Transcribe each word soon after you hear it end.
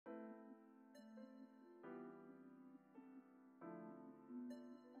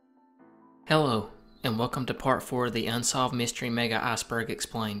Hello, and welcome to part 4 of the Unsolved Mystery Mega Iceberg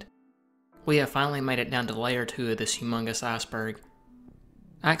Explained. We have finally made it down to layer 2 of this humongous iceberg.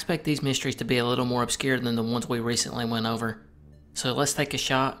 I expect these mysteries to be a little more obscure than the ones we recently went over, so let's take a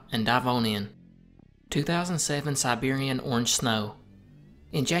shot and dive on in. 2007 Siberian Orange Snow.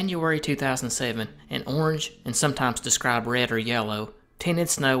 In January 2007, an orange, and sometimes described red or yellow, tinted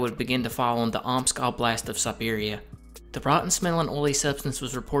snow would begin to fall in the Omsk Oblast of Siberia. The rotten-smelling oily substance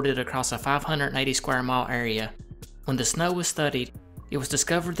was reported across a 580 square mile area. When the snow was studied, it was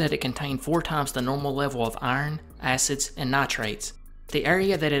discovered that it contained 4 times the normal level of iron, acids, and nitrates. The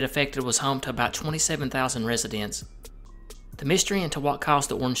area that it affected was home to about 27,000 residents. The mystery into what caused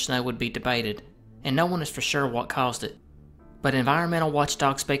the orange snow would be debated, and no one is for sure what caused it. But environmental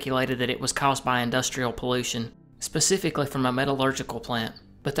watchdogs speculated that it was caused by industrial pollution, specifically from a metallurgical plant.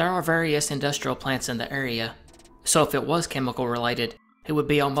 But there are various industrial plants in the area, so if it was chemical related, it would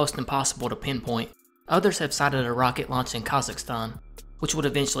be almost impossible to pinpoint. Others have cited a rocket launch in Kazakhstan, which would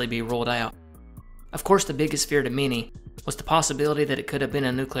eventually be ruled out. Of course, the biggest fear to many was the possibility that it could have been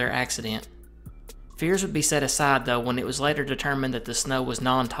a nuclear accident. Fears would be set aside though when it was later determined that the snow was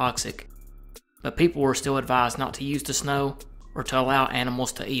non-toxic, but people were still advised not to use the snow or to allow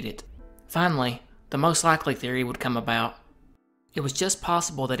animals to eat it. Finally, the most likely theory would come about. It was just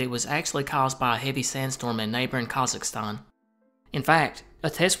possible that it was actually caused by a heavy sandstorm in neighboring Kazakhstan. In fact, a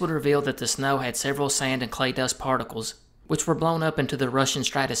test would reveal that the snow had several sand and clay dust particles, which were blown up into the Russian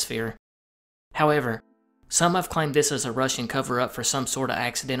stratosphere. However, some have claimed this as a Russian cover-up for some sort of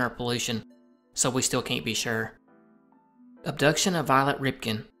accident or pollution, so we still can't be sure. Abduction of Violet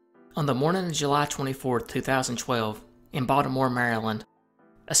Ripken. On the morning of July 24, 2012, in Baltimore, Maryland,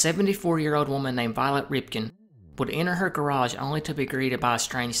 a 74-year-old woman named Violet Ripken would enter her garage only to be greeted by a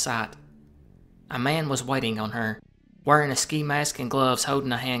strange sight. A man was waiting on her, wearing a ski mask and gloves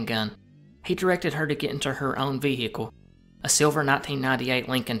holding a handgun. He directed her to get into her own vehicle, a silver 1998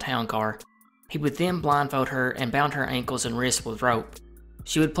 Lincoln Town Car. He would then blindfold her and bound her ankles and wrists with rope.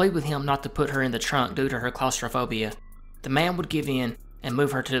 She would plead with him not to put her in the trunk due to her claustrophobia. The man would give in and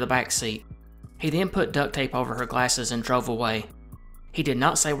move her to the back seat. He then put duct tape over her glasses and drove away. He did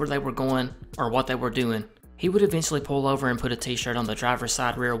not say where they were going or what they were doing. He would eventually pull over and put a t-shirt on the driver's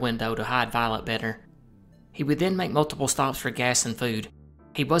side rear window to hide Violet better. He would then make multiple stops for gas and food.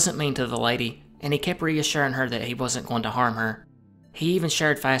 He wasn't mean to the lady, and he kept reassuring her that he wasn't going to harm her. He even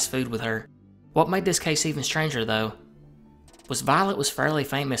shared fast food with her. What made this case even stranger though, was Violet was fairly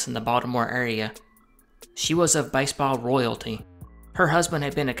famous in the Baltimore area. She was of baseball royalty. Her husband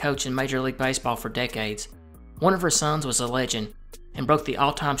had been a coach in Major League Baseball for decades. One of her sons was a legend, and broke the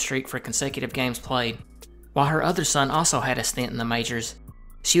all-time streak for consecutive games played, while her other son also had a stint in the majors.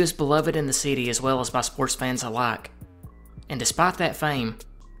 She was beloved in the city as well as by sports fans alike. And despite that fame,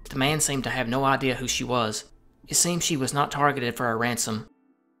 the man seemed to have no idea who she was. It seemed she was not targeted for a ransom.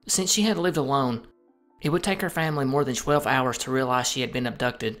 Since she had lived alone, it would take her family more than 12 hours to realize she had been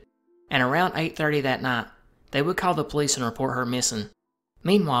abducted, and around 8:30 that night, they would call the police and report her missing.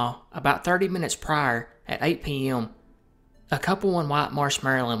 Meanwhile, about 30 minutes prior, at 8 p.m., a couple in White Marsh,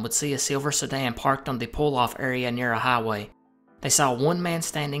 Maryland would see a silver sedan parked on the pull-off area near a highway. They saw one man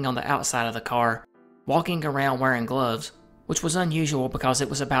standing on the outside of the car, walking around wearing gloves, which was unusual because it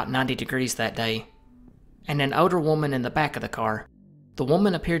was about 90 degrees that day, and an older woman in the back of the car. The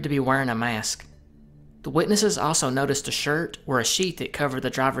woman appeared to be wearing a mask. The witnesses also noticed a shirt or a sheet that covered the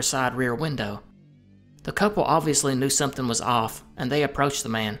driver's side rear window. The couple obviously knew something was off, and they approached the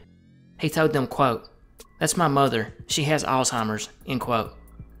man. He told them, quote, "That's my mother. She has Alzheimer's," end quote.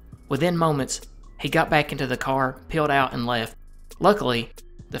 Within moments, he got back into the car, peeled out, and left. Luckily,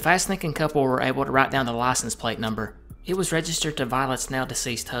 the fast-thinking couple were able to write down the license plate number. It was registered to Violet's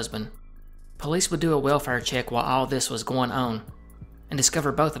now-deceased husband. Police would do a welfare check while all this was going on, and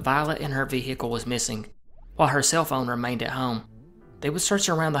discover both Violet and her vehicle was missing, while her cell phone remained at home. They would search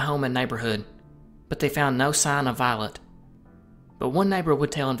around the home and neighborhood, but they found no sign of Violet. But one neighbor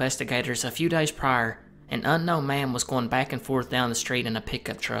would tell investigators a few days prior an unknown man was going back and forth down the street in a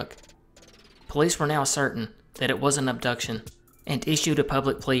pickup truck. Police were now certain that it was an abduction, and issued a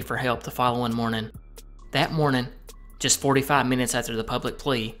public plea for help the following morning. That morning, just 45 minutes after the public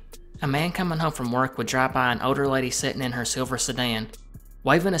plea, a man coming home from work would drive by an older lady sitting in her silver sedan,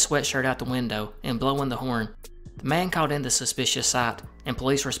 waving a sweatshirt out the window and blowing the horn. The man called in the suspicious sight, and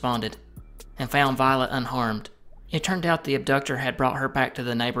police responded, and found Violet unharmed. It turned out the abductor had brought her back to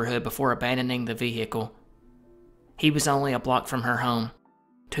the neighborhood before abandoning the vehicle. He was only a block from her home.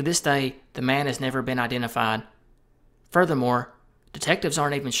 To this day, the man has never been identified. Furthermore, detectives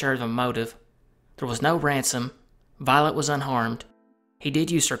aren't even sure of a motive. There was no ransom, Violet was unharmed, He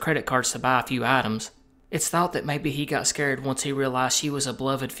did use her credit cards to buy a few items. It's thought that maybe he got scared once he realized she was a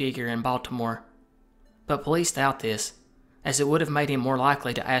beloved figure in Baltimore. But police doubt this, as it would have made him more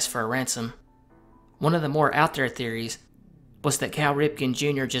likely to ask for a ransom. One of the more out there theories was that Cal Ripken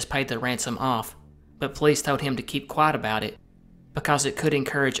Jr. just paid the ransom off, but police told him to keep quiet about it because it could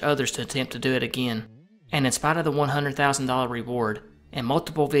encourage others to attempt to do it again. And in spite of the $100,000 reward and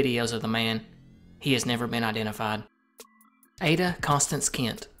multiple videos of the man, he has never been identified. Ada Constance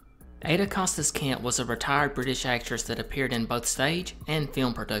Kent. Ada Constance Kent was a retired British actress that appeared in both stage and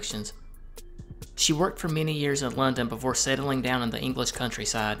film productions. She worked for many years in London before settling down in the English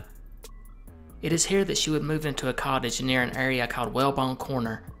countryside. It is here that she would move into a cottage near an area called Wellbone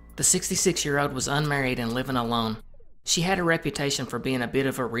Corner. The 66-year-old was unmarried and living alone. She had a reputation for being a bit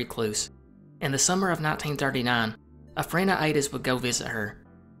of a recluse. In the summer of 1939, a friend of Ada's would go visit her.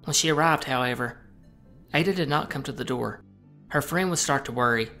 When she arrived, however, Ada did not come to the door. Her friend would start to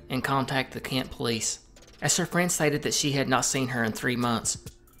worry and contact the Kent police, as her friend stated that she had not seen her in 3 months,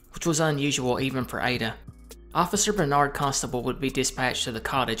 which was unusual even for Ada. Officer Bernard Constable would be dispatched to the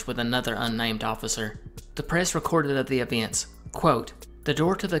cottage with another unnamed officer. The press recorded of the events, quote, "The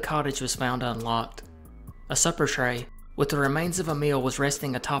door to the cottage was found unlocked. A supper tray with the remains of a meal was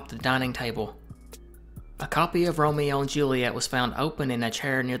resting atop the dining table. A copy of Romeo and Juliet was found open in a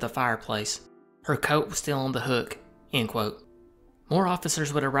chair near the fireplace. Her coat was still on the hook," end quote. More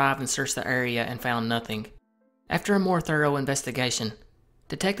officers would arrive and search the area and found nothing. After a more thorough investigation,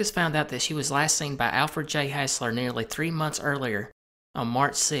 detectives found out that she was last seen by Alfred J. Hassler nearly 3 months earlier, on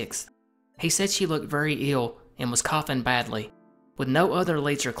March 6th. He said she looked very ill and was coughing badly. With no other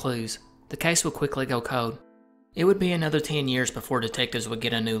leads or clues, the case would quickly go cold. It would be another 10 years before detectives would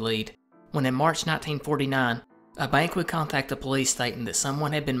get a new lead, when in March 1949, a bank would contact the police stating that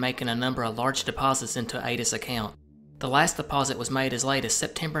someone had been making a number of large deposits into Ada's account. The last deposit was made as late as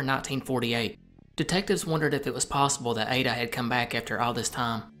September 1948. Detectives wondered if it was possible that Ada had come back after all this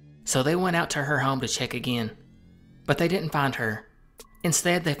time, so they went out to her home to check again. But they didn't find her.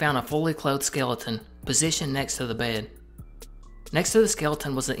 Instead, they found a fully clothed skeleton positioned next to the bed. Next to the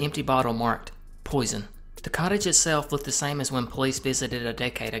skeleton was an empty bottle marked poison. The cottage itself looked the same as when police visited a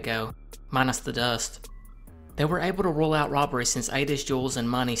decade ago, minus the dust. They were able to rule out robbery since Ada's jewels and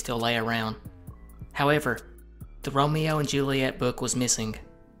money still lay around. However, the Romeo and Juliet book was missing.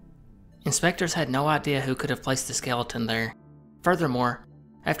 Inspectors had no idea who could have placed the skeleton there. Furthermore,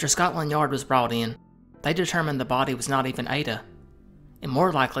 after Scotland Yard was brought in, they determined the body was not even Ada, and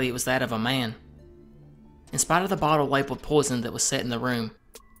more likely it was that of a man. In spite of the bottle labeled poison that was set in the room,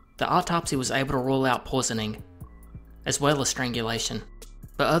 the autopsy was able to rule out poisoning, as well as strangulation.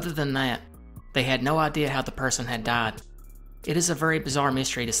 But other than that, they had no idea how the person had died. It is a very bizarre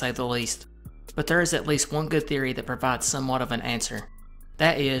mystery to say the least, but there is at least one good theory that provides somewhat of an answer.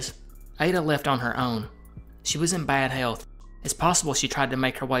 That is, Ada left on her own. She was in bad health. It's possible she tried to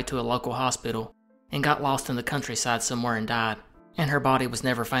make her way to a local hospital and got lost in the countryside somewhere and died, and her body was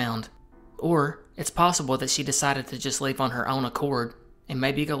never found. Or, it's possible that she decided to just leave on her own accord and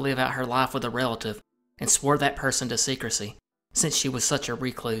maybe go live out her life with a relative and swore that person to secrecy, since she was such a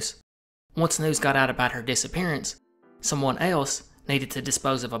recluse. Once news got out about her disappearance, someone else needed to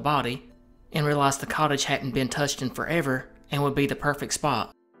dispose of a body and realized the cottage hadn't been touched in forever and would be the perfect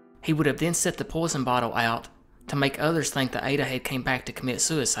spot. He would have then set the poison bottle out to make others think that Ada had came back to commit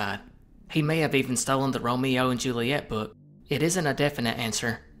suicide. He may have even stolen the Romeo and Juliet book. It isn't a definite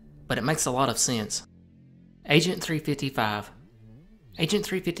answer, but it makes a lot of sense. Agent 355. Agent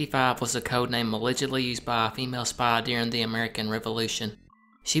 355 was a code name allegedly used by a female spy during the American Revolution.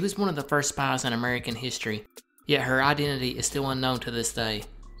 She was one of the first spies in American history, yet her identity is still unknown to this day.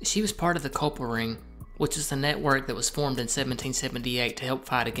 She was part of the Copper Ring, which is the network that was formed in 1778 to help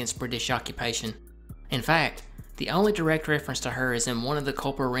fight against British occupation. In fact, the only direct reference to her is in one of the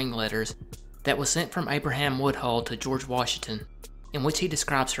Copper Ring letters that was sent from Abraham Woodhull to George Washington, in which he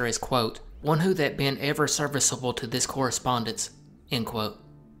describes her as, quote, "one who that been ever serviceable to this correspondence," end quote.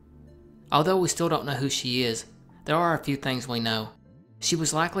 Although we still don't know who she is, there are a few things we know. She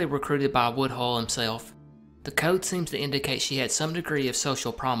was likely recruited by Woodhull himself. The code seems to indicate she had some degree of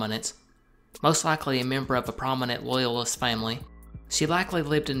social prominence, most likely a member of a prominent loyalist family. She likely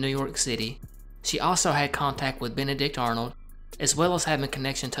lived in New York City. She also had contact with Benedict Arnold, as well as having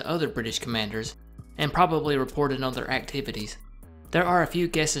connection to other British commanders, and probably reported on their activities. There are a few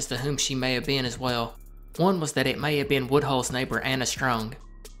guesses to whom she may have been as well. One was that it may have been Woodhull's neighbor Anna Strong,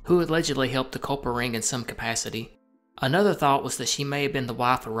 who allegedly helped the Copper Ring in some capacity. Another thought was that she may have been the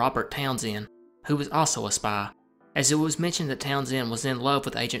wife of Robert Townsend, who was also a spy, as it was mentioned that Townsend was in love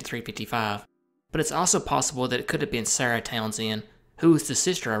with Agent 355. But it's also possible that it could have been Sarah Townsend, who was the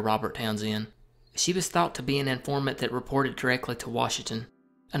sister of Robert Townsend. She was thought to be an informant that reported directly to Washington.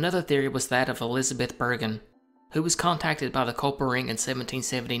 Another theory was that of Elizabeth Bergen, who was contacted by the Culper Ring in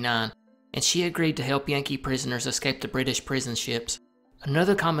 1779, and she agreed to help Yankee prisoners escape the British prison ships.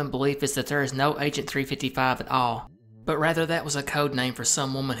 Another common belief is that there is no Agent 355 at all, but rather that was a code name for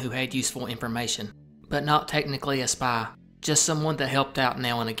some woman who had useful information, but not technically a spy, just someone that helped out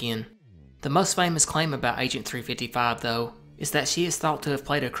now and again. The most famous claim about Agent 355, though, is that she is thought to have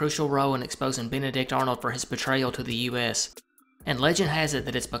played a crucial role in exposing Benedict Arnold for his betrayal to the US, and legend has it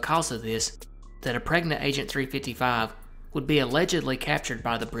that it's because of this that a pregnant Agent 355 would be allegedly captured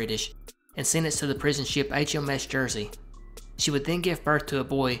by the British and sentenced to the prison ship HMS Jersey. She would then give birth to a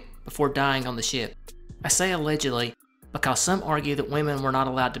boy before dying on the ship. I say allegedly because some argue that women were not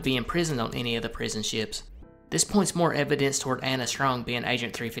allowed to be imprisoned on any of the prison ships. This points more evidence toward Anna Strong being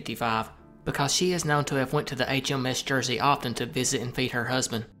Agent 355, because she is known to have went to the HMS Jersey often to visit and feed her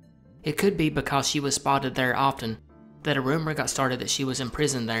husband. It could be because she was spotted there often that a rumor got started that she was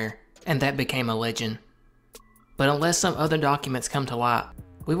imprisoned there, and that became a legend. But unless some other documents come to light,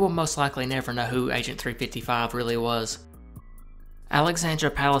 we will most likely never know who Agent 355 really was. Alexandra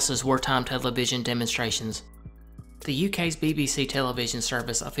Palace's wartime television demonstrations. The UK's BBC television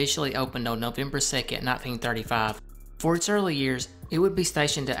service officially opened on November 2, 1935. For its early years, it would be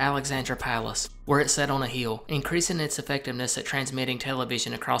stationed at Alexandra Palace, where it sat on a hill, increasing its effectiveness at transmitting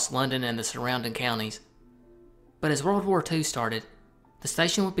television across London and the surrounding counties. But as World War II started, the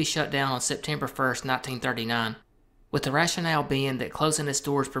station would be shut down on September 1, 1939, with the rationale being that closing its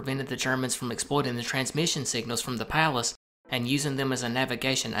doors prevented the Germans from exploiting the transmission signals from the palace and using them as a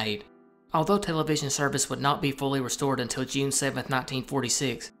navigation aid. Although television service would not be fully restored until June 7,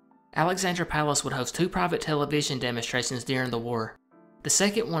 1946, Alexandra Palace would host 2 private television demonstrations during the war. The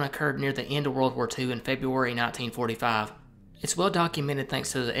second one occurred near the end of World War II in February 1945. It's well documented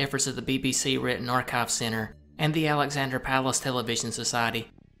thanks to the efforts of the BBC Written Archive Center and the Alexandra Palace Television Society.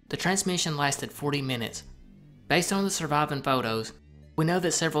 The transmission lasted 40 minutes. Based on the surviving photos, we know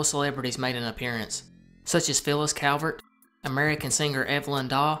that several celebrities made an appearance, such as Phyllis Calvert, American singer Evelyn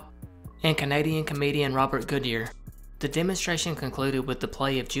Daw, and Canadian comedian Robert Goodyear. The demonstration concluded with the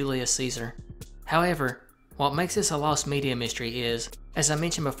play of Julius Caesar. However, what makes this a lost media mystery is, as I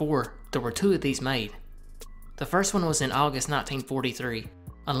mentioned before, there were 2 of these made. The first one was in August 1943.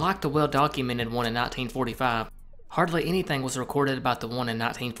 Unlike the well-documented one in 1945, hardly anything was recorded about the one in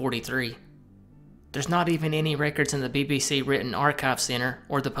 1943. There's not even any records in the BBC Written Archive Center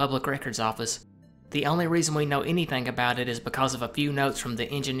or the Public Records Office. The only reason we know anything about it is because of a few notes from the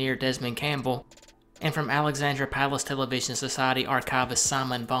engineer Desmond Campbell and from Alexandra Palace Television Society archivist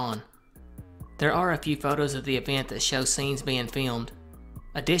Simon Vaughn. There are a few photos of the event that show scenes being filmed.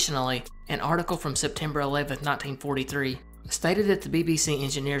 Additionally, an article from September 11, 1943 stated that the BBC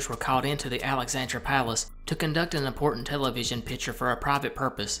engineers were called into the Alexandra Palace to conduct an important television picture for a private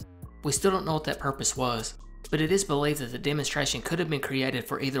purpose. We still don't know what that purpose was, but it is believed that the demonstration could have been created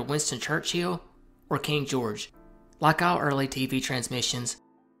for either Winston Churchill or King George. Like all early TV transmissions,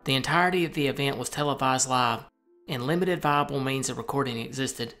 the entirety of the event was televised live, and limited viable means of recording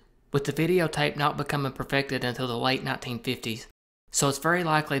existed, with the videotape not becoming perfected until the late 1950s. So it's very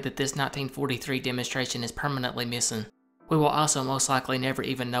likely that this 1943 demonstration is permanently missing. We will also most likely never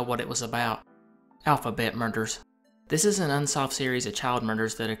even know what it was about. Alphabet murders. This is an unsolved series of child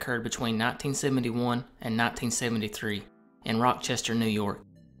murders that occurred between 1971 and 1973 in Rochester, New York.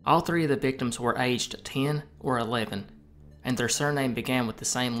 All 3 of the victims were aged 10 or 11, and their surname began with the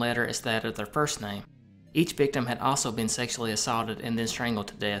same letter as that of their first name. Each victim had also been sexually assaulted and then strangled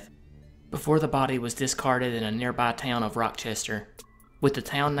to death, before the body was discarded in a nearby town of Rochester, with the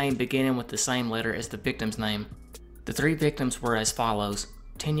town name beginning with the same letter as the victim's name. The 3 victims were as follows: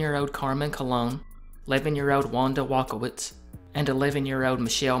 10-year-old Carmen Colon, 11-year-old Wanda Walkowitz, and 11-year-old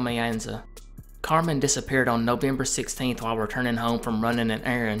Michelle Mayanza. Carmen disappeared on November 16th while returning home from running an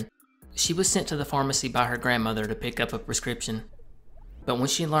errand. She was sent to the pharmacy by her grandmother to pick up a prescription. But when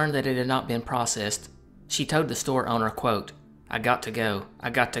she learned that it had not been processed, she told the store owner, quote, I got to go,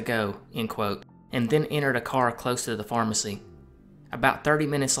 end quote, and then entered a car close to the pharmacy. About 30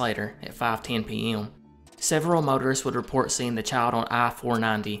 minutes later, at 5:10 p.m., several motorists would report seeing the child on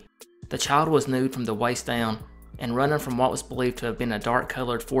I-490. The child was nude from the waist down and running from what was believed to have been a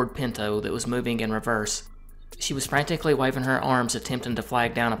dark-colored Ford Pinto that was moving in reverse. She was frantically waving her arms attempting to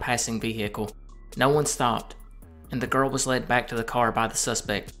flag down a passing vehicle. No one stopped, and the girl was led back to the car by the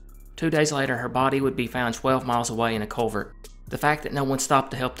suspect. 2 days later, her body would be found 12 miles away in a culvert. The fact that no one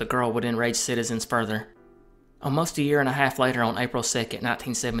stopped to help the girl would enrage citizens further. Almost a year and a half later, on April 2,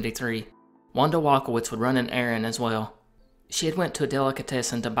 1973, Wanda Walkowitz would run an errand as well. She had went to a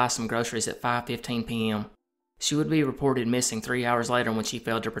delicatessen to buy some groceries at 5:15 p.m. She would be reported missing 3 hours later when she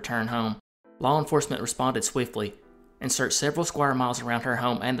failed to return home. Law enforcement responded swiftly and searched several square miles around her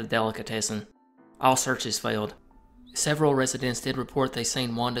home and the delicatessen. All searches failed. Several residents did report they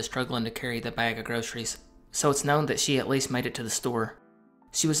seen Wanda struggling to carry the bag of groceries, so it's known that she at least made it to the store.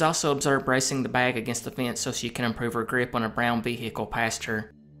 She was also observed bracing the bag against the fence so she can improve her grip when a brown vehicle passed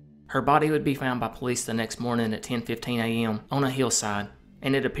her. Her body would be found by police the next morning at 10:15 a.m. on a hillside,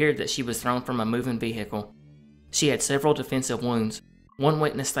 and it appeared that she was thrown from a moving vehicle. She had several defensive wounds. One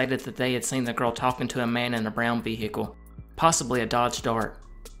witness stated that they had seen the girl talking to a man in a brown vehicle, possibly a Dodge Dart,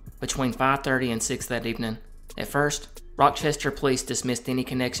 between 5:30 and 6 that evening. At first, Rochester police dismissed any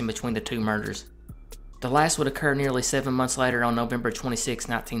connection between the two murders. The last would occur nearly 7 months later on November 26,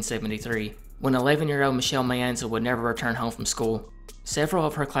 1973, when 11-year-old Michelle Mayanza would never return home from school. Several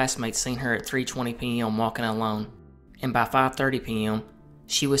of her classmates seen her at 3:20 p.m. walking alone, and by 5:30 p.m.,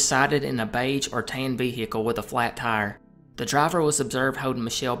 she was sighted in a beige or tan vehicle with a flat tire. The driver was observed holding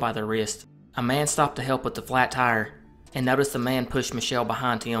Michelle by the wrist. A man stopped to help with the flat tire, and noticed the man pushed Michelle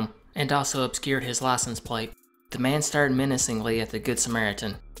behind him and also obscured his license plate. The man stared menacingly at the Good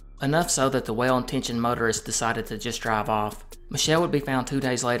Samaritan, enough so that the well-intentioned motorist decided to just drive off. Michelle would be found 2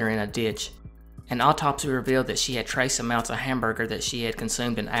 days later in a ditch. An autopsy revealed that she had trace amounts of hamburger that she had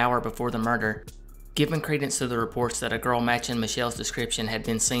consumed an hour before the murder, giving credence to the reports that a girl matching Michelle's description had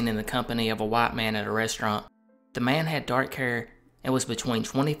been seen in the company of a white man at a restaurant. The man had dark hair and was between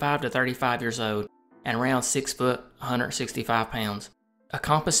 25 to 35 years old and around 6 foot, 165 pounds. A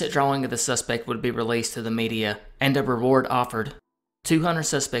composite drawing of the suspect would be released to the media and a reward offered. 200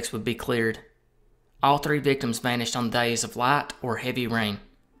 suspects would be cleared. All 3 victims vanished on days of light or heavy rain.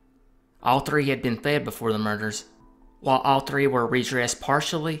 All 3 had been fed before the murders, while all 3 were redressed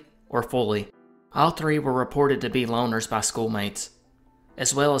partially or fully. All 3 were reported to be loners by schoolmates,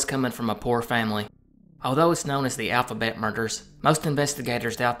 as well as coming from a poor family. Although it's known as the alphabet murders, most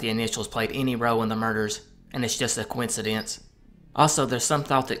investigators doubt the initials played any role in the murders, and it's just a coincidence. Also, there's some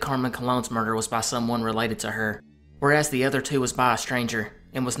thought that Carmen Colon's murder was by someone related to her, whereas the other 2 was by a stranger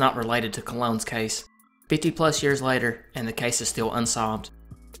and was not related to Colon's case. 50 plus years later, and the case is still unsolved.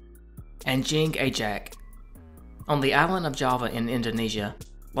 Anjing Ajak. On the island of Java in Indonesia,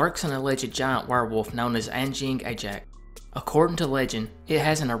 lurks an alleged giant werewolf known as Anjing Ajak. According to legend, it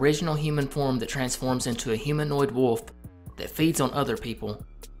has an original human form that transforms into a humanoid wolf that feeds on other people.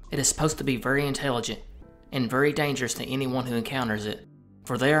 It is supposed to be very intelligent and very dangerous to anyone who encounters it,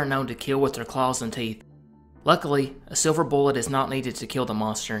 for they are known to kill with their claws and teeth. Luckily, a silver bullet is not needed to kill the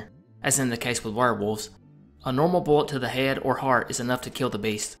monster, as in the case with werewolves. A normal bullet to the head or heart is enough to kill the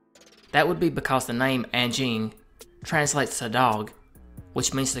beast. That would be because the name Anjing translates to dog,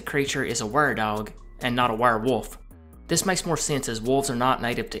 which means the creature is a were-dog and not a werewolf. This makes more sense as wolves are not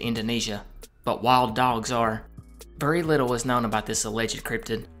native to Indonesia, but wild dogs are. Very little is known about this alleged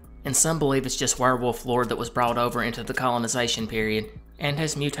cryptid, and some believe it's just werewolf lore that was brought over into the colonization period and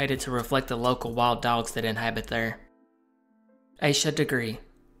has mutated to reflect the local wild dogs that inhabit there. Asha Degree.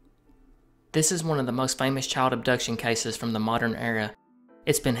 This is one of the most famous child abduction cases from the modern era.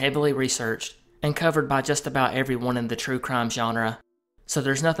 It's been heavily researched and covered by just about everyone in the true crime genre, so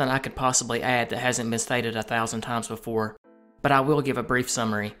there's nothing I could possibly add that hasn't been stated 1,000 times before, but I will give a brief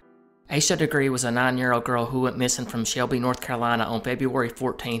summary. Asha Degree was a 9-year-old girl who went missing from Shelby, North Carolina on February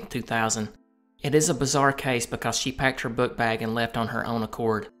 14, 2000. It is a bizarre case because she packed her book bag and left on her own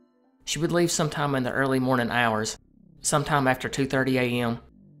accord. She would leave sometime in the early morning hours, sometime after 2:30 a.m.,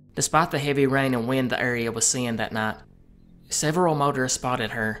 despite the heavy rain and wind the area was seeing that night. Several motorists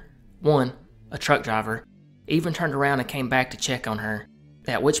spotted her. One, a truck driver, even turned around and came back to check on her,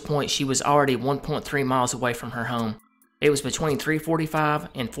 at which point she was already 1.3 miles away from her home. It was between 3:45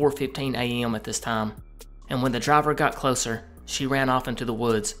 and 4:15 a.m. at this time, and when the driver got closer, she ran off into the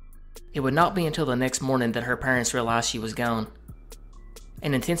woods. It would not be until the next morning that her parents realized she was gone.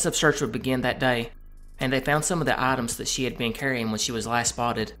 An intensive search would begin that day, and they found some of the items that she had been carrying when she was last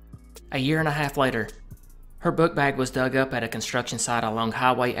spotted. A year and a half later, her book bag was dug up at a construction site along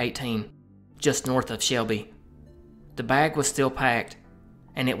Highway 18, just north of Shelby. The bag was still packed,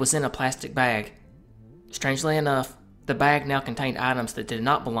 and it was in a plastic bag. Strangely enough, the bag now contained items that did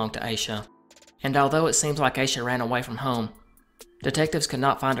not belong to Asha, and although it seems like Asha ran away from home, detectives could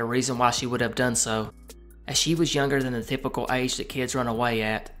not find a reason why she would have done so, as she was younger than the typical age that kids run away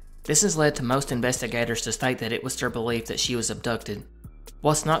at. This has led to most investigators to state that it was their belief that she was abducted.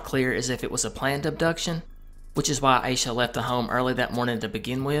 What's not clear is if it was a planned abduction, which is why Asha left the home early that morning to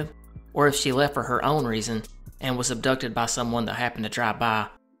begin with, or if she left for her own reason and was abducted by someone that happened to drive by.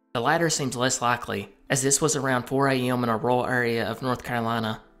 The latter seems less likely, as this was around 4 a.m. in a rural area of North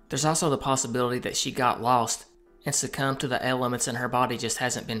Carolina. There's also the possibility that she got lost and succumbed to the elements in her body just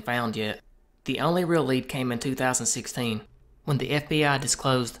hasn't been found yet. The only real lead came in 2016, when the FBI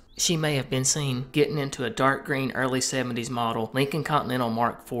disclosed she may have been seen getting into a dark green early 70s model Lincoln Continental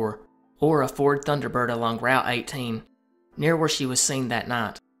Mark IV, or a Ford Thunderbird along Route 18, near where she was seen that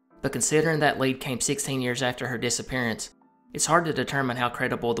night. But considering that lead came 16 years after her disappearance, it's hard to determine how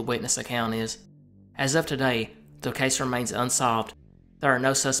credible the witness account is. As of today, the case remains unsolved. There are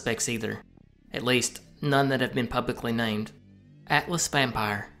no suspects either, at least none that have been publicly named. Atlas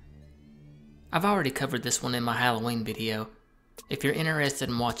Vampire. I've already covered this one in my Halloween video. If you're interested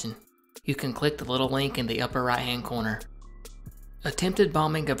in watching, you can click the little link in the upper right hand corner. Attempted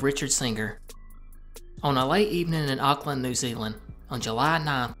bombing of Richard Singer. On a late evening in Auckland, New Zealand, on July 9,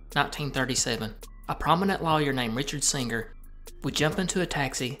 1937, a prominent lawyer named Richard Singer would jump into a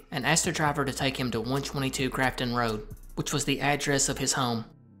taxi and ask the driver to take him to 122 Grafton Road, which was the address of his home.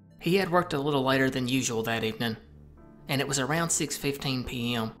 He had worked a little later than usual that evening, and it was around 6:15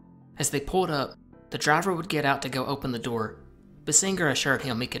 p.m. As they pulled up, the driver would get out to go open the door, but Singer assured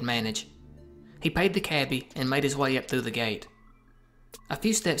him he could manage. He paid the cabbie and made his way up through the gate. A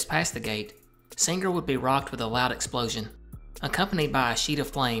few steps past the gate, Singer would be rocked with a loud explosion, accompanied by a sheet of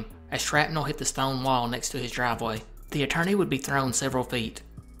flame as shrapnel hit the stone wall next to his driveway. The attorney would be thrown several feet,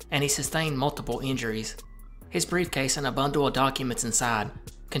 and he sustained multiple injuries. His briefcase and a bundle of documents inside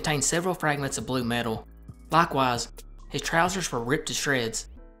contained several fragments of blue metal. Likewise, his trousers were ripped to shreds.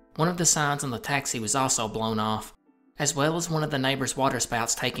 One of the signs on the taxi was also blown off, as well as one of the neighbor's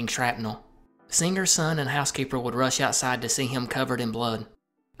waterspouts taking shrapnel. Singer's son and housekeeper would rush outside to see him covered in blood.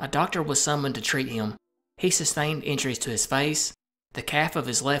 A doctor was summoned to treat him. He sustained injuries to his face, the calf of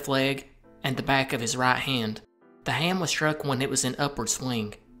his left leg, and the back of his right hand. The hand was struck when it was in upward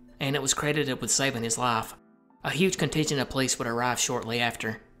swing, and it was credited with saving his life. A huge contingent of police would arrive shortly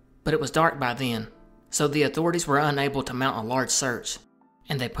after, but it was dark by then, so the authorities were unable to mount a large search,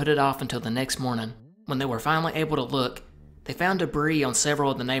 and they put it off until the next morning. When they were finally able to look, they found debris on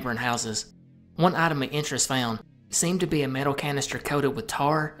several of the neighboring houses. One item of interest found seemed to be a metal canister coated with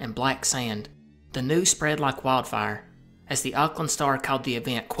tar and black sand. The news spread like wildfire, as the Auckland Star called the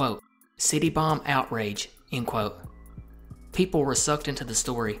event, quote, "City bomb outrage," end quote. People were sucked into the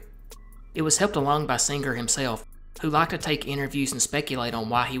story. It was helped along by Singer himself, who liked to take interviews and speculate on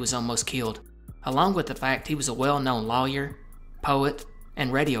why he was almost killed, along with the fact he was a well-known lawyer, poet,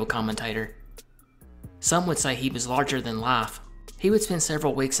 and radio commentator. Some would say he was larger than life. He would spend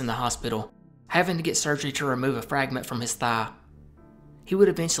several weeks in the hospital, having to get surgery to remove a fragment from his thigh. He would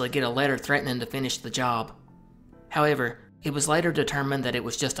eventually get a letter threatening to finish the job. However, it was later determined that it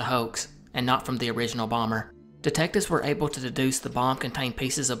was just a hoax, and not from the original bomber. Detectives were able to deduce the bomb contained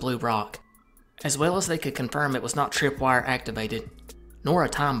pieces of blue rock, as well as they could confirm it was not tripwire activated, nor a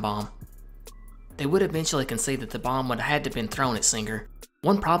time bomb. They would eventually concede that the bomb would have had to have been thrown at Singer.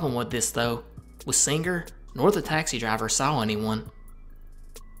 One problem with this, though, was Singer nor the taxi driver saw anyone.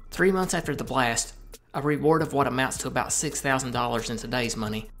 3 months after the blast, a reward of what amounts to about $6,000 in today's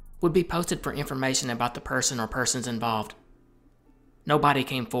money would be posted for information about the person or persons involved. Nobody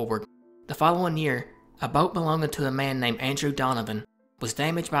came forward. The following year, a boat belonging to a man named Andrew Donovan was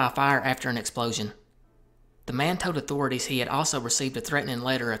damaged by a fire after an explosion. The man told authorities he had also received a threatening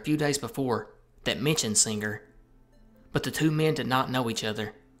letter a few days before that mentioned Singer, but the two men did not know each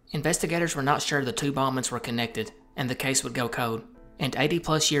other. Investigators were not sure the two bombings were connected, and the case would go cold. And 80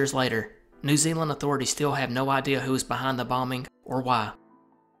 plus years later, New Zealand authorities still have no idea who was behind the bombing or why.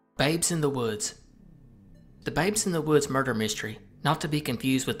 Babes in the Woods. The Babes in the Woods murder mystery, not to be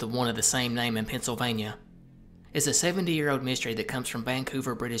confused with the one of the same name in Pennsylvania, is a 70-year-old mystery that comes from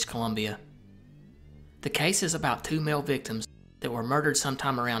Vancouver, British Columbia. The case is about two male victims that were murdered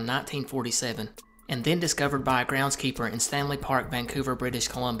sometime around 1947 and then discovered by a groundskeeper in Stanley Park, Vancouver, British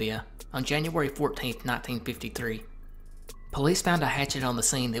Columbia on January 14, 1953. Police found a hatchet on the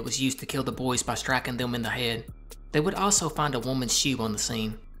scene that was used to kill the boys by striking them in the head. They would also find a woman's shoe on the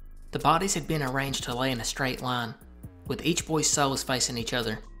scene. The bodies had been arranged to lay in a straight line, with each boy's soles facing each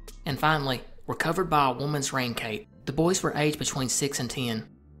other, and finally were covered by a woman's rain cape. The boys were aged between 6 and 10.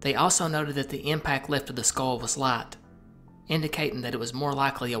 They also noted that the impact left of the skull was light, indicating that it was more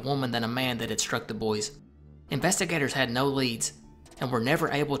likely a woman than a man that had struck the boys. Investigators had no leads, and were never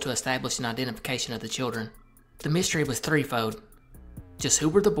able to establish an identification of the children. The mystery was threefold: just who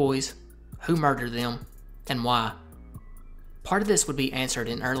were the boys, who murdered them, and why. Part of this would be answered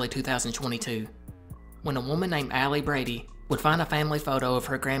in early 2022, when a woman named Allie Brady would find a family photo of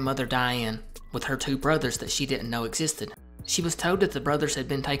her grandmother Diane with her two brothers that she didn't know existed. She was told that the brothers had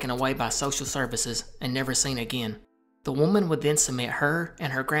been taken away by social services and never seen again. The woman would then submit her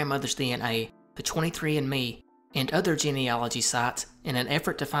and her grandmother's DNA to 23andMe and other genealogy sites in an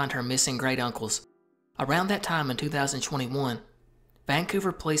effort to find her missing great-uncles. Around that time in 2021,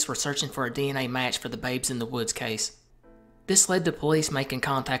 Vancouver police were searching for a DNA match for the Babes in the Woods case. This led to police making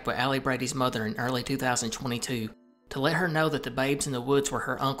contact with Allie Brady's mother in early 2022 to let her know that the Babes in the Woods were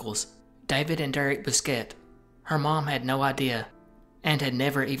her uncles, David and Derek Busquet. Her mom had no idea, and had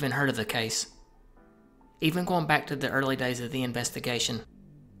never even heard of the case. Even going back to the early days of the investigation,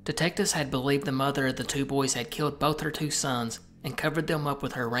 detectives had believed the mother of the two boys had killed both her two sons and covered them up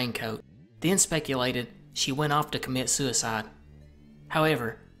with her raincoat, then speculated she went off to commit suicide.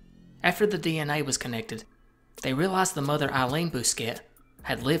 However, after the DNA was connected, they realized the mother, Eileen Busquet,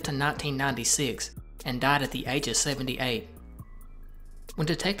 had lived to 1996 and died at the age of 78. When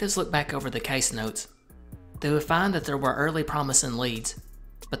detectives looked back over the case notes, they would find that there were early promising leads,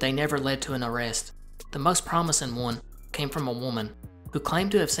 but they never led to an arrest. The most promising one came from a woman who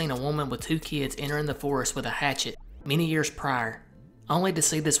claimed to have seen a woman with two kids entering the forest with a hatchet many years prior, only to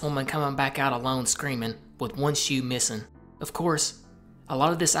see this woman coming back out alone screaming with one shoe missing. Of course, a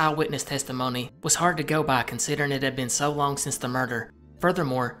lot of this eyewitness testimony was hard to go by considering it had been so long since the murder.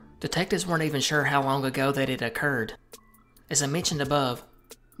 Furthermore, detectives weren't even sure how long ago that it occurred. As I mentioned above,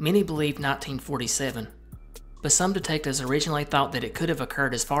 many believed 1947, but some detectives originally thought that it could have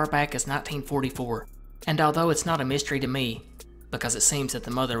occurred as far back as 1944, and although it's not a mystery to me, because it seems that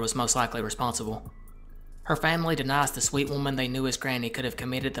the mother was most likely responsible, her family denies the sweet woman they knew as Granny could have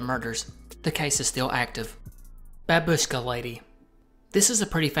committed the murders. The case is still active. Babushka Lady. This is a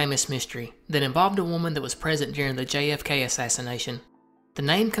pretty famous mystery that involved a woman that was present during the JFK assassination. The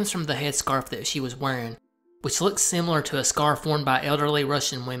name comes from the headscarf that she was wearing, which looks similar to a scarf worn by elderly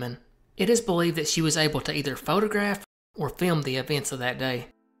Russian women. It is believed that she was able to either photograph or film the events of that day,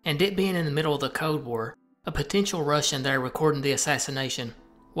 and it being in the middle of the Cold War, a potential Russian there recording the assassination,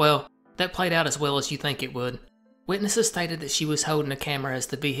 well, that played out as well as you think it would. Witnesses stated that she was holding a camera as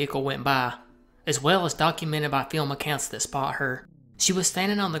the vehicle went by, as well as documented by film accounts that spot her. She was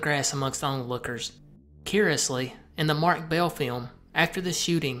standing on the grass amongst onlookers. Curiously, in the Mark Bell film, after the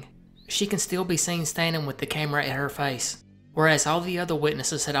shooting, she can still be seen standing with the camera at her face, whereas all the other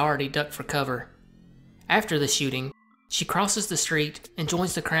witnesses had already ducked for cover. After the shooting, she crosses the street and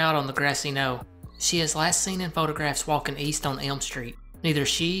joins the crowd on the grassy knoll. She is last seen in photographs walking east on Elm Street. Neither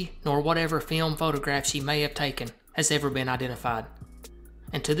she nor whatever film photograph she may have taken has ever been identified.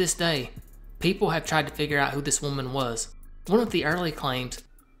 And to this day, people have tried to figure out who this woman was. One of the early claims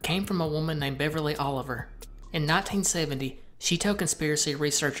came from a woman named Beverly Oliver. In 1970, she told conspiracy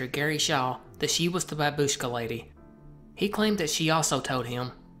researcher Gary Shaw that she was the Babushka Lady. He claimed that she also told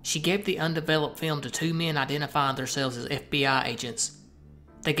him she gave the undeveloped film to two men identifying themselves as FBI agents.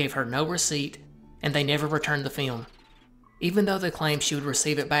 They gave her no receipt, and they never returned the film, even though they claimed she would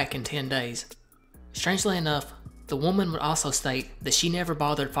receive it back in 10 days. Strangely enough, the woman would also state that she never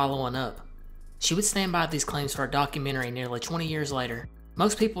bothered following up. She would stand by these claims for a documentary nearly 20 years later.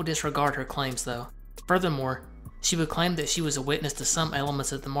 Most people disregard her claims though. Furthermore, she would claim that she was a witness to some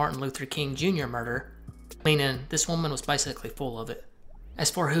elements of the Martin Luther King Jr. murder, meaning this woman was basically full of it.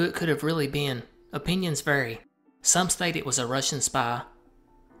 As for who it could have really been, opinions vary. Some state it was a Russian spy.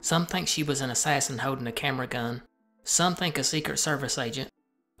 Some think she was an assassin holding a camera gun. Some think a Secret Service agent.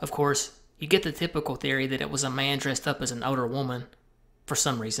 Of course, you get the typical theory that it was a man dressed up as an older woman, for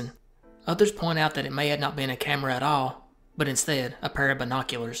some reason. Others point out that it may have not been a camera at all, but instead a pair of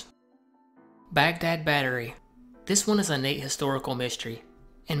binoculars. Baghdad Battery. This one is a neat historical mystery,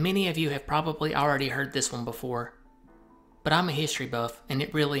 and many of you have probably already heard this one before. But I'm a history buff, and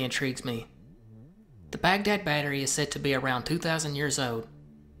it really intrigues me. The Baghdad Battery is said to be around 2,000 years old,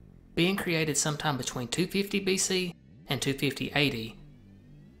 being created sometime between 250 BC and 250 AD.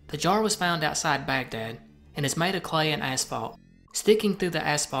 The jar was found outside Baghdad and is made of clay and asphalt. Sticking through the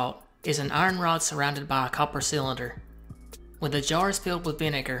asphalt is an iron rod surrounded by a copper cylinder. When the jar is filled with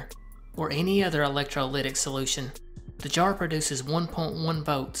vinegar or any other electrolytic solution, the jar produces 1.1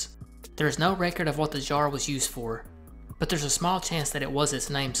 volts. There is no record of what the jar was used for, but there's a small chance that it was its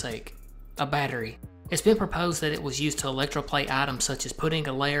namesake, a battery. It's been proposed that it was used to electroplate items such as putting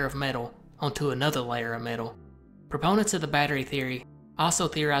a layer of metal onto another layer of metal. Proponents of the battery theory also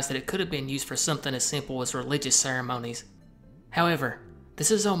theorize that it could have been used for something as simple as religious ceremonies. However, this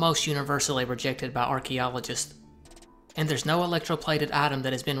is almost universally rejected by archaeologists, and there's no electroplated item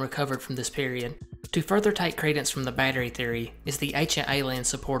that has been recovered from this period. To further take credence from the battery theory is the ancient alien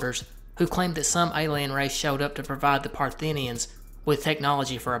supporters, who claim that some alien race showed up to provide the Parthenians with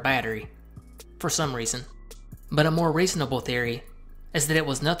technology for a battery. For some reason. But a more reasonable theory is that it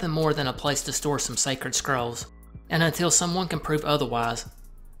was nothing more than a place to store some sacred scrolls, and until someone can prove otherwise,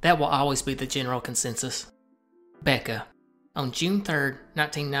 that will always be the general consensus. Becca. On June 3,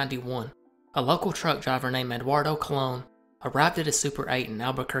 1991, a local truck driver named Eduardo Colon arrived at a Super 8 in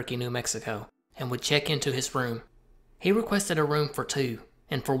Albuquerque, New Mexico, and would check into his room. He requested a room for 2,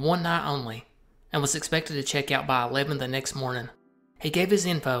 and for 1 night only, and was expected to check out by 11 the next morning. He gave his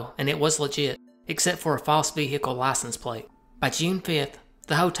info, and it was legit, except for a false vehicle license plate. By June 5th,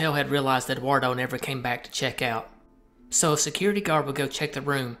 the hotel had realized that Eduardo never came back to check out. So a security guard would go check the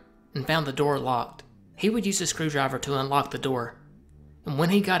room and found the door locked. He would use a screwdriver to unlock the door, and when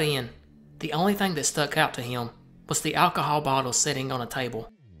he got in, the only thing that stuck out to him was the alcohol bottle sitting on a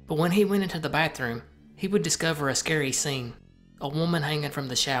table. But when he went into the bathroom, he would discover a scary scene, a woman hanging from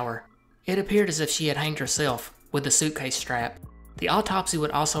the shower. It appeared as if she had hanged herself with the suitcase strap. The autopsy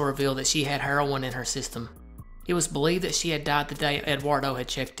would also reveal that she had heroin in her system. It was believed that she had died the day Eduardo had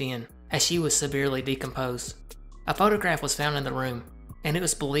checked in, as she was severely decomposed. A photograph was found in the room, and it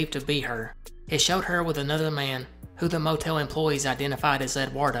was believed to be her. It showed her with another man, who the motel employees identified as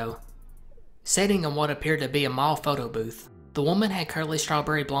Eduardo. Sitting in what appeared to be a mall photo booth, the woman had curly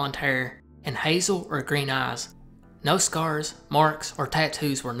strawberry blonde hair and hazel or green eyes. No scars, marks, or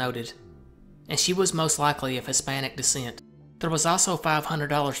tattoos were noted, and she was most likely of Hispanic descent. There was also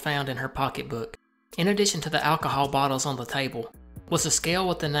 $500 found in her pocketbook. In addition to the alcohol bottles on the table, was a scale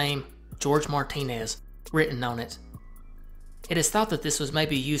with the name George Martinez written on it. It is thought that this was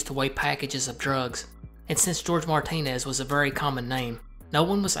maybe used to weigh packages of drugs, and since George Martinez was a very common name, no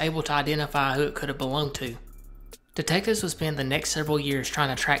one was able to identify who it could have belonged to. Detectives would spend the next several years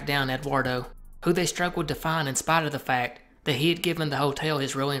trying to track down Eduardo, who they struggled to find in spite of the fact that he had given the hotel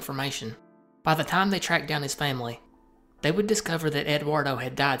his real information. By the time they tracked down his family, they would discover that Eduardo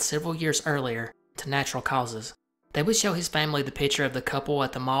had died several years earlier to natural causes. They would show his family the picture of the couple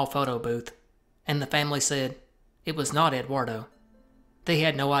at the mall photo booth, and the family said it was not Eduardo. They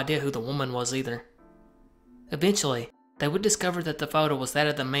had no idea who the woman was either. Eventually, they would discover that the photo was that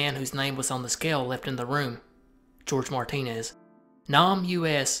of the man whose name was on the scale left in the room, George Martinez.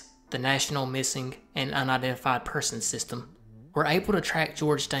 NAM-US, the National Missing and Unidentified Persons System, were able to track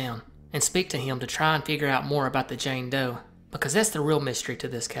George down and speak to him to try and figure out more about the Jane Doe, because that's the real mystery to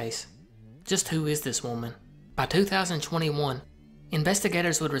this case. Just who is this woman? By 2021,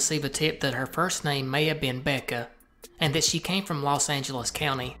 investigators would receive a tip that her first name may have been Becca, and that she came from Los Angeles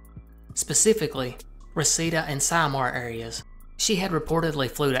County, specifically Reseda and Symar areas. She had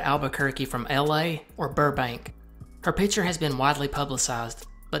reportedly flew to Albuquerque from LA or Burbank. Her picture has been widely publicized,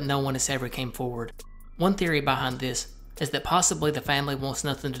 but no one has ever came forward. One theory behind this is that possibly the family wants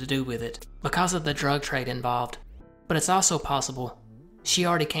nothing to do with it because of the drug trade involved, but it's also possible she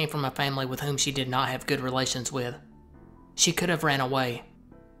already came from a family with whom she did not have good relations with. She could have ran away,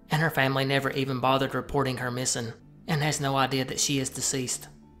 and her family never even bothered reporting her missing, and has no idea that she is deceased.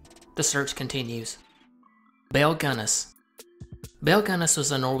 The search continues. Bell Gunness. Bell Gunness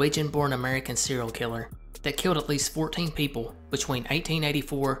was a Norwegian-born American serial killer that killed at least 14 people between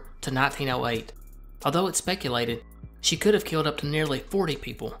 1884 to 1908. Although it's speculated, she could have killed up to nearly 40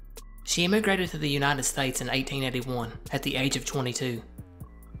 people. She immigrated to the United States in 1881 at the age of 22,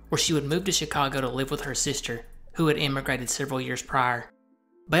 where she would move to Chicago to live with her sister, who had immigrated several years prior.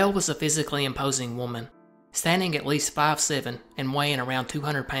 Belle was a physically imposing woman, standing at least 5'7" and weighing around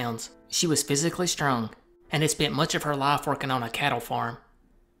 200 pounds. She was physically strong and had spent much of her life working on a cattle farm.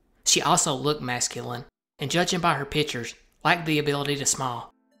 She also looked masculine, and judging by her pictures, lacked the ability to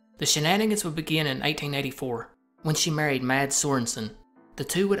smile. The shenanigans would begin in 1884, when she married Mads Sorensen. The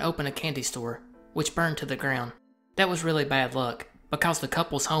two would open a candy store, which burned to the ground. That was really bad luck, because the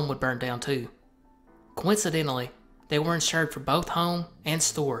couple's home would burn down too. Coincidentally, they were insured for both home and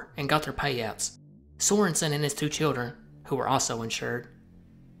store and got their payouts. Sorensen and his 2 children, who were also insured,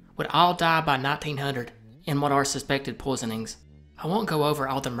 would all die by 1900 in what are suspected poisonings. I won't go over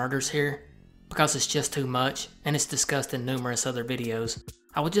all the murders here, because it's just too much and it's discussed in numerous other videos.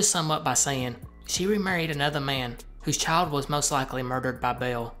 I will just sum up by saying she remarried another man whose child was most likely murdered by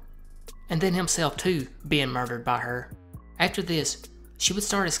Belle, and then himself too being murdered by her. After this, she would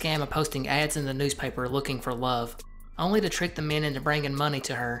start a scam of posting ads in the newspaper looking for love, only to trick the men into bringing money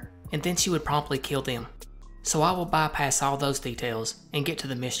to her, and then she would promptly kill them. So I will bypass all those details and get to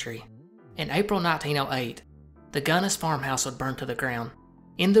the mystery. In April 1908, the Gunness farmhouse would burn to the ground.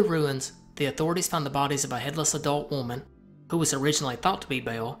 In the ruins, the authorities found the bodies of a headless adult woman, who was originally thought to be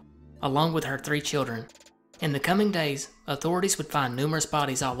Belle, along with her 3 children. In the coming days, authorities would find numerous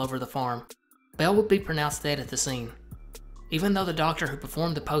bodies all over the farm. Belle would be pronounced dead at the scene, even though the doctor who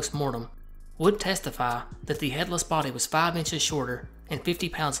performed the post-mortem would testify that the headless body was 5 inches shorter and 50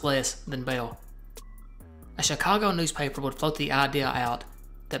 pounds less than Belle. A Chicago newspaper would float the idea out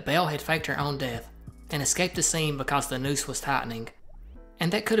that Belle had faked her own death and escaped the scene because the noose was tightening.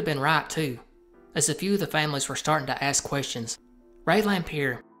 And that could have been right too, as a few of the families were starting to ask questions. Ray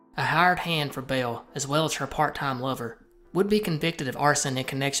Lampier, a hired hand for Belle as well as her part-time lover, would be convicted of arson in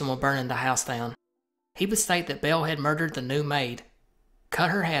connection with burning the house down. He would state that Belle had murdered the new maid,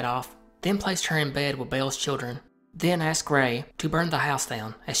 cut her head off, then placed her in bed with Belle's children, then asked Ray to burn the house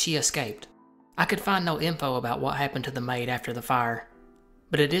down as she escaped. I could find no info about what happened to the maid after the fire,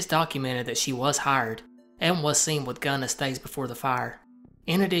 but it is documented that she was hired and was seen with Gunness days before the fire.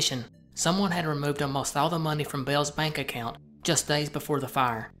 In addition, someone had removed almost all the money from Belle's bank account just days before the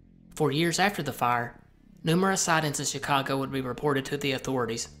fire. For years after the fire, numerous sightings in Chicago would be reported to the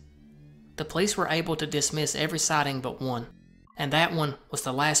authorities. The police were able to dismiss every sighting but one, and that one was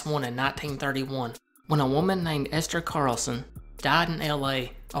the last one in 1931, when a woman named Esther Carlson died in LA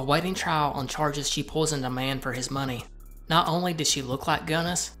awaiting trial on charges she poisoned a man for his money. Not only did she look like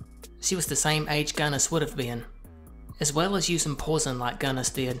Gunness, she was the same age Gunness would have been, as well as using poison like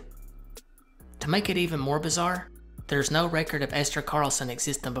Gunness did. To make it even more bizarre, there's no record of Esther Carlson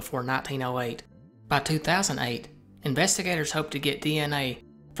existing before 1908. By 2008, investigators hoped to get DNA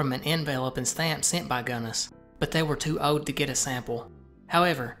from an envelope and stamp sent by Gunness, but they were too old to get a sample.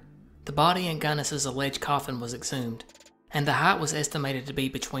 However, the body in Gunness's alleged coffin was exhumed, and the height was estimated to be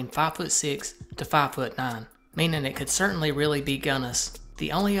between 5'6" to 5'9", meaning it could certainly really be Gunness.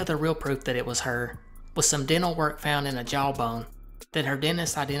 The only other real proof that it was her was some dental work found in a jawbone that her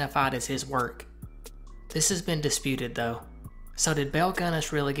dentist identified as his work. This has been disputed though. So did Belle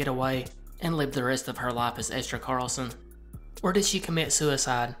Gunness really get away and live the rest of her life as Esther Carlson? Or did she commit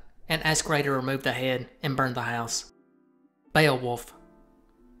suicide and ask Ray to remove the head and burn the house? Beowulf.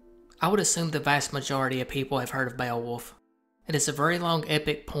 I would assume the vast majority of people have heard of Beowulf. It is a very long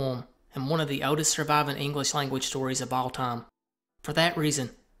epic poem and one of the oldest surviving English language stories of all time. For that reason,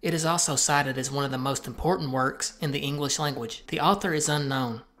 it is also cited as one of the most important works in the English language. The author is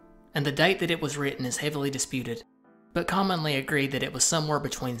unknown, and the date that it was written is heavily disputed, but commonly agreed that it was somewhere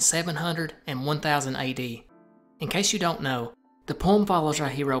between 700 and 1000 AD. In case you don't know, the poem follows our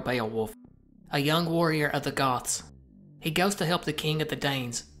hero Beowulf, a young warrior of the Goths. He goes to help the king of the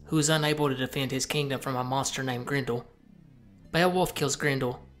Danes, who is unable to defend his kingdom from a monster named Grendel. Beowulf kills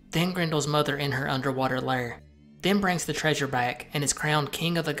Grendel, then Grendel's mother in her underwater lair, then brings the treasure back and is crowned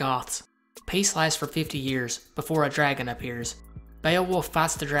king of the Goths. Peace lasts for 50 years before a dragon appears. Beowulf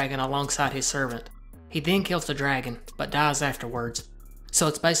fights the dragon alongside his servant. He then kills the dragon, but dies afterwards. So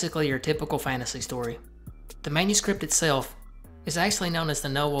it's basically your typical fantasy story. The manuscript itself is actually known as the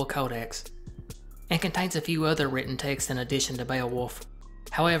Noel Codex, and contains a few other written texts in addition to Beowulf.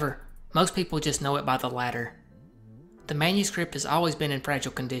 However, most people just know it by the latter. The manuscript has always been in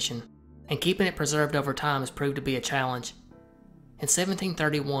fragile condition, and keeping it preserved over time has proved to be a challenge. In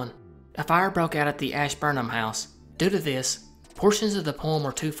 1731, a fire broke out at the Ashburnham house. Due to this, portions of the poem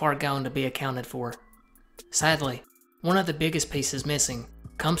were too far gone to be accounted for. Sadly, one of the biggest pieces missing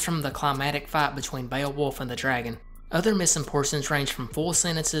comes from the climatic fight between Beowulf and the dragon. Other missing portions range from full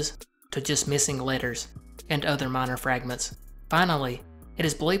sentences to just missing letters, and other minor fragments. Finally, it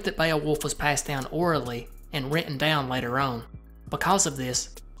is believed that Beowulf was passed down orally and written down later on. Because of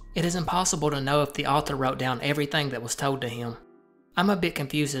this, it is impossible to know if the author wrote down everything that was told to him. I'm a bit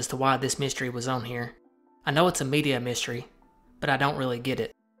confused as to why this mystery was on here. I know it's a media mystery, but I don't really get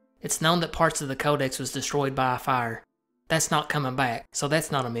it. It's known that parts of the codex was destroyed by a fire. That's not coming back, so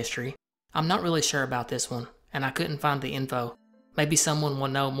that's not a mystery. I'm not really sure about this one, and I couldn't find the info. Maybe someone will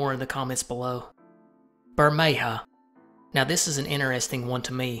know more in the comments below. Bermeja. Now this is an interesting one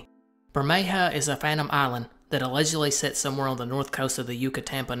to me. Bermeja is a phantom island that allegedly sits somewhere on the north coast of the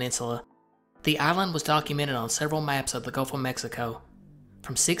Yucatan Peninsula. The island was documented on several maps of the Gulf of Mexico,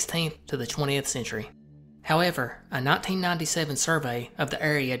 from 16th to the 20th century. However, a 1997 survey of the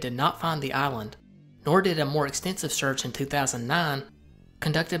area did not find the island, nor did a more extensive search in 2009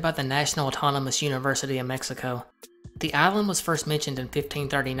 conducted by the National Autonomous University of Mexico. The island was first mentioned in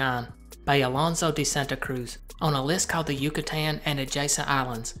 1539 by Alonso de Santa Cruz on a list called the Yucatan and Adjacent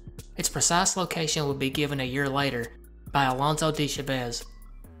Islands. Its precise location would be given a year later by Alonso de Chavez,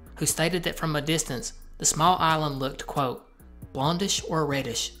 who stated that from a distance, the small island looked, quote, blondish or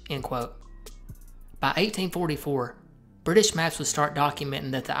reddish, end quote. By 1844, British maps would start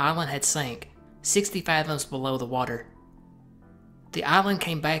documenting that the island had sank 60 fathoms below the water. The island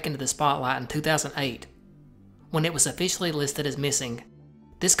came back into the spotlight in 2008, when it was officially listed as missing.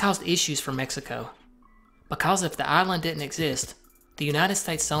 This caused issues for Mexico, because if the island didn't exist, the United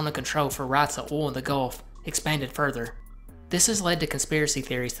States' zone of control for rights of oil in the Gulf expanded further. This has led to conspiracy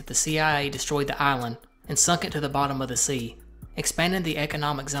theories that the CIA destroyed the island and sunk it to the bottom of the sea, expanding the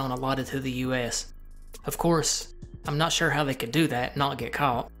economic zone allotted to the US. Of course, I'm not sure how they could do that and not get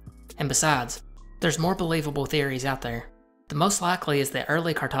caught. And besides, there's more believable theories out there. The most likely is that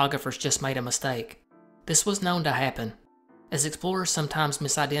early cartographers just made a mistake. This was known to happen, as explorers sometimes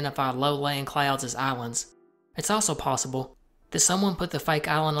misidentify low-lying clouds as islands. It's also possible that someone put the fake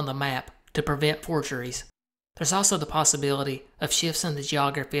island on the map to prevent forgeries. There's also the possibility of shifts in the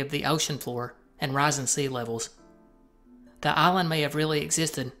geography of the ocean floor and rising sea levels. The island may have really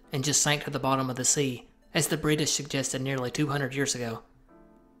existed and just sank to the bottom of the sea, as the British suggested nearly 200 years ago.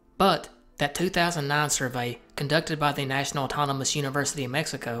 But that 2009 survey conducted by the National Autonomous University of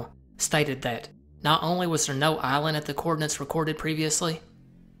Mexico stated that not only was there no island at the coordinates recorded previously,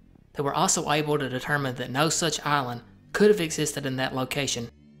 they were also able to determine that no such island could have existed in that location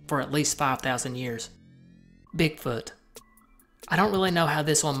for at least 5,000 years. Bigfoot. I don't really know how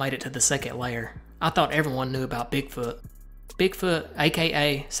this one made it to the second layer. I thought everyone knew about Bigfoot. Bigfoot,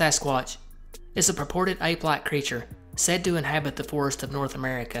 aka Sasquatch, is a purported ape-like creature said to inhabit the forests of North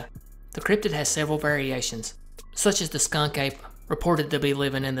America. The cryptid has several variations, such as the skunk ape, reported to be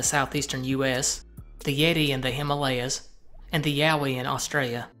living in the southeastern US, the Yeti in the Himalayas, and the Yowie in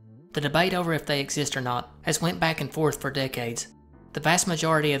Australia. The debate over if they exist or not has went back and forth for decades. The vast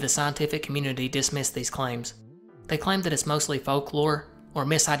majority of the scientific community dismiss these claims. They claim that it's mostly folklore or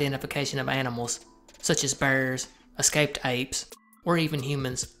misidentification of animals, such as bears, escaped apes, or even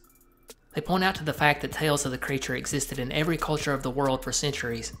humans. They point out to the fact that tales of the creature existed in every culture of the world for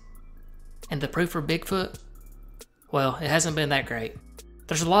centuries. And the proof for Bigfoot? Well, it hasn't been that great.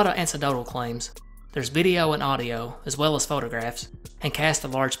 There's a lot of anecdotal claims. There's video and audio, as well as photographs, and cast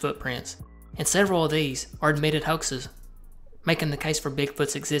of large footprints. And several of these are admitted hoaxes, making the case for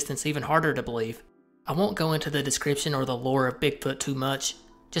Bigfoot's existence even harder to believe. I won't go into the description or the lore of Bigfoot too much,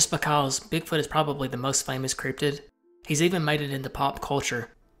 just because Bigfoot is probably the most famous cryptid. He's even made it into pop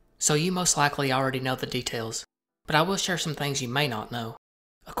culture, so you most likely already know the details. But I will share some things you may not know.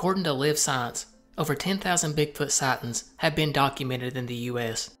 According to Live Science, over 10,000 Bigfoot sightings have been documented in the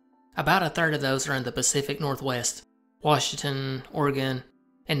US. About a third of those are in the Pacific Northwest, Washington, Oregon,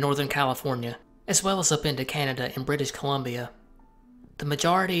 and Northern California, as well as up into Canada and British Columbia. The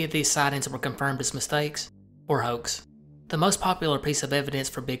majority of these sightings were confirmed as mistakes or hoax. The most popular piece of evidence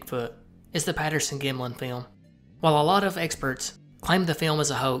for Bigfoot is the Patterson-Gimlin film. While a lot of experts claim the film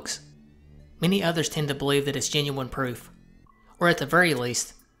is a hoax, many others tend to believe that it's genuine proof, or at the very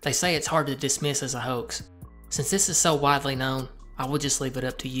least, they say it's hard to dismiss as a hoax. Since this is so widely known, I will just leave it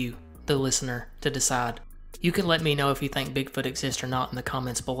up to you, the listener, to decide. You can let me know if you think Bigfoot exists or not in the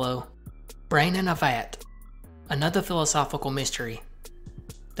comments below. Brain in a vat. Another philosophical mystery.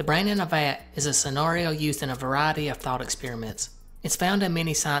 The brain in a vat is a scenario used in a variety of thought experiments. It's found in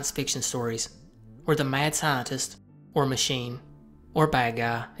many science fiction stories, where the mad scientist, or machine, or bad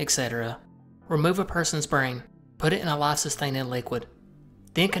guy, etc., remove a person's brain, put it in a life-sustaining liquid,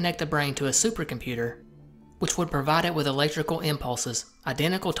 then connect the brain to a supercomputer, which would provide it with electrical impulses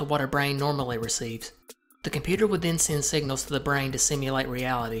identical to what a brain normally receives. The computer would then send signals to the brain to simulate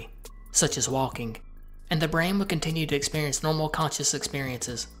reality, such as walking, and the brain would continue to experience normal conscious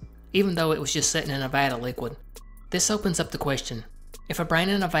experiences, even though it was just sitting in a vat of liquid. This opens up the question, if a brain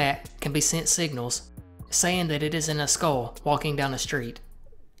in a vat can be sent signals saying that it is in a skull walking down a street,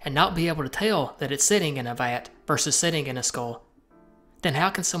 and not be able to tell that it's sitting in a vat versus sitting in a skull, then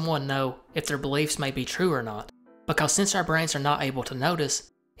how can someone know if their beliefs may be true or not? Because since our brains are not able to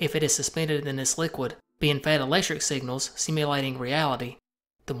notice if it is suspended in this liquid being fed electric signals simulating reality,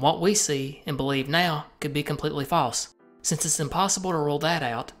 then what we see and believe now could be completely false. Since it's impossible to rule that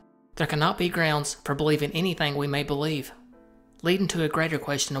out, there cannot be grounds for believing anything we may believe, leading to a greater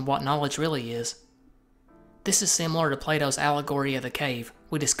question of what knowledge really is. This is similar to Plato's allegory of the cave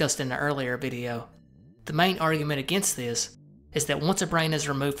we discussed in the earlier video. The main argument against this is that once a brain is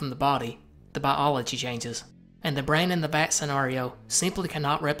removed from the body, the biology changes, and the brain in the vat scenario simply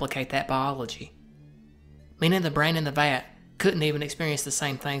cannot replicate that biology. Meaning the brain in the vat couldn't even experience the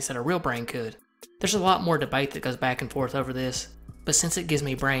same things that a real brain could. There's a lot more debate that goes back and forth over this, but since it gives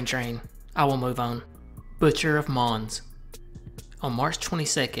me brain drain, I will move on. Butcher of Mons. On March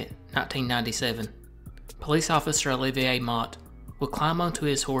 22nd, 1997, police officer Olivier Mott would climb onto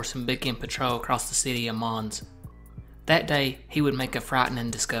his horse and begin patrol across the city of Mons. That day, he would make a frightening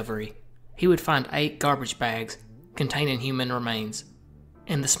discovery. He would find 8 garbage bags containing human remains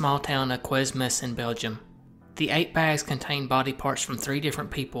in the small town of Cuesmes in Belgium. The 8 bags contained body parts from 3 different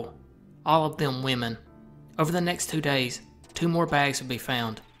people, all of them women. Over the next 2 days, 2 more bags would be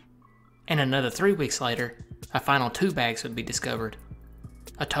found. And another 3 weeks later, a final 2 bags would be discovered.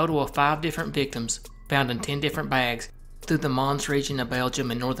 A total of 5 different victims, found in 10 different bags through the Mons region of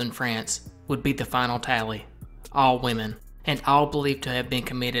Belgium and northern France, would be the final tally. All women, and all believed to have been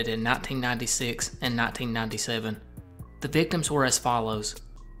committed in 1996 and 1997. The victims were as follows: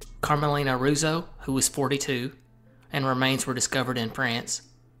 Carmelina Russo, who was 42, and remains were discovered in France.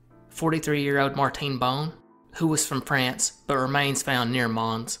 43-year-old Martine Bon, who was from France, but remains found near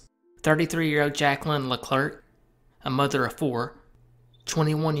Mons. 33-year-old Jacqueline Leclerc, a mother of 4.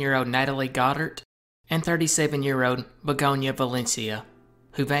 21-year-old Natalie Goddard, and 37-year-old Begonia Valencia,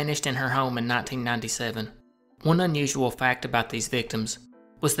 who vanished in her home in 1997. One unusual fact about these victims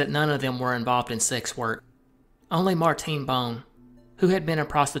was that none of them were involved in sex work. Only Martine Bon, who had been a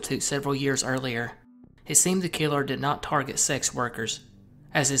prostitute several years earlier. It seemed the killer did not target sex workers,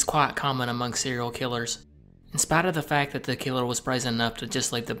 as is quite common among serial killers. In spite of the fact that the killer was brazen enough to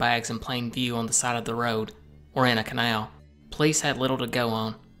just leave the bags in plain view on the side of the road, or in a canal, police had little to go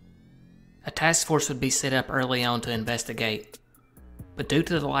on. A task force would be set up early on to investigate, but due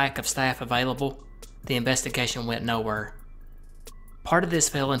to the lack of staff available, the investigation went nowhere. Part of this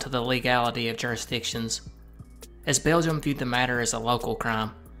fell into the legality of jurisdictions, as Belgium viewed the matter as a local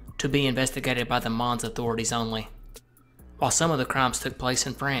crime, to be investigated by the Mons authorities only, while some of the crimes took place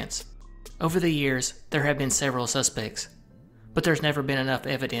in France. Over the years, there have been several suspects, but there's never been enough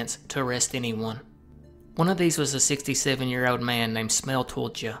evidence to arrest anyone. One of these was a 67-year-old man named Smel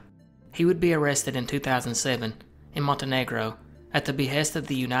Tulja. He would be arrested in 2007 in Montenegro at the behest of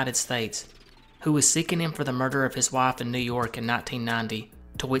the United States, who was seeking him for the murder of his wife in New York in 1990,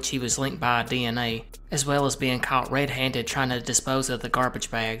 to which he was linked by DNA, as well as being caught red-handed trying to dispose of the garbage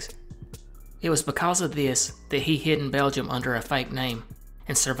bags. It was because of this that he hid in Belgium under a fake name,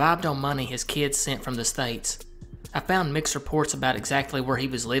 and survived on money his kids sent from the States. I found mixed reports about exactly where he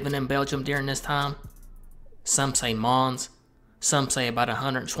was living in Belgium during this time. Some say Mons, some say about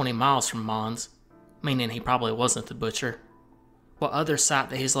 120 miles from Mons, meaning he probably wasn't the butcher, while others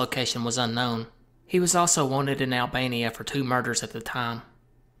cite that his location was unknown. He was also wanted in Albania for 2 murders at the time.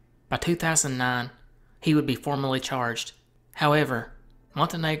 By 2009, he would be formally charged. However,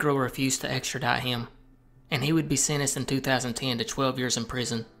 Montenegro refused to extradite him, and he would be sentenced in 2010 to 12 years in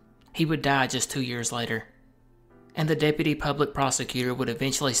prison. He would die just 2 years later. And the deputy public prosecutor would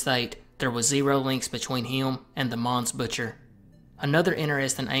eventually state there was 0 links between him and the Mons butcher. Another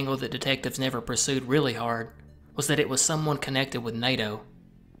interesting angle that detectives never pursued really hard was that it was someone connected with NATO.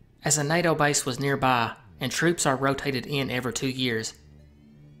 As a NATO base was nearby and troops are rotated in every 2 years,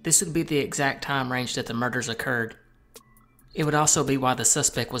 this would be the exact time range that the murders occurred. It would also be why the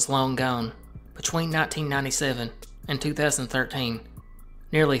suspect was long gone. Between 1997 and 2013,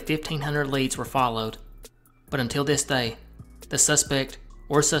 nearly 1,500 leads were followed, but until this day, the suspect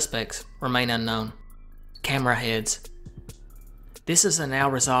or suspects remain unknown. Cameraheads. This is a now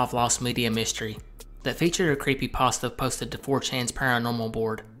resolved lost media mystery that featured a creepypasta posted to 4chan's paranormal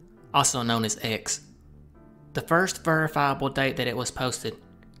board, also known as X. The first verifiable date that it was posted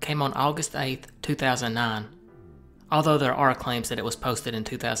came on August 8, 2009, although there are claims that it was posted in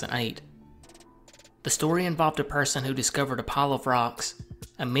 2008. The story involved a person who discovered a pile of rocks,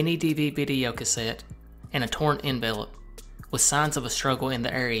 a mini DV video cassette, and a torn envelope, with signs of a struggle in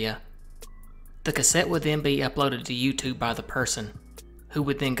the area. The cassette would then be uploaded to YouTube by the person, who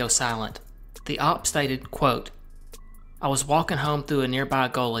would then go silent. The op stated, quote, "I was walking home through a nearby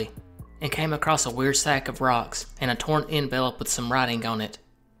gully and came across a weird sack of rocks and a torn envelope with some writing on it.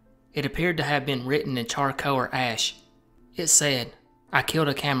 It appeared to have been written in charcoal or ash. It said, 'I killed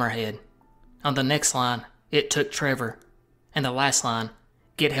a camerahead.' On the next line, it took Trevor. And the last line,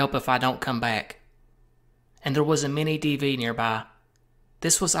 'Get help if I don't come back.' And there was a mini DV nearby.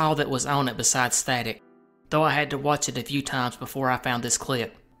 This was all that was on it besides static, though I had to watch it a few times before I found this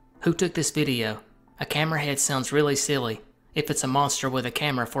clip. Who took this video? A camerahead sounds really silly if it's a monster with a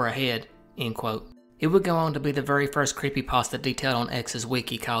camera for a head," end quote. It would go on to be the very first creepypasta detailed on X's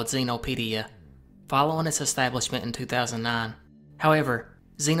wiki called Xenopedia, following its establishment in 2009. However,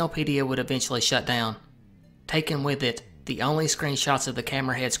 Xenopedia would eventually shut down, taking with it the only screenshots of the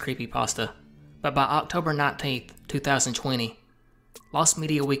Cameraheads creepypasta. But by October 19, 2020, Lost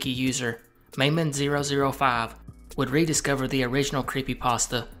Media Wiki user Mayman005 would rediscover the original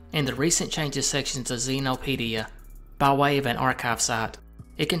creepypasta in the recent changes sections of Xenopedia by way of an archive site.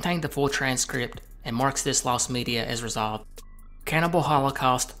 It contained the full transcript and marks this lost media as resolved. Cannibal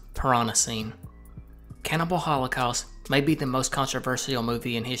Holocaust Piranha Scene. Cannibal Holocaust may be the most controversial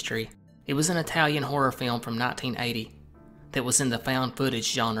movie in history. It was an Italian horror film from 1980 that was in the found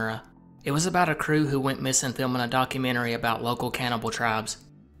footage genre, It was about a crew who went missing filming a documentary about local cannibal tribes.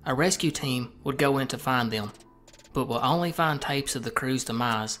 A rescue team would go in to find them, but will only find tapes of the crew's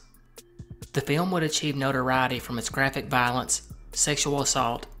demise. The film would achieve notoriety from its graphic violence, sexual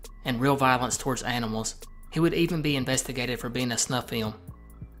assault, and real violence towards animals. He would even be investigated for being a snuff film,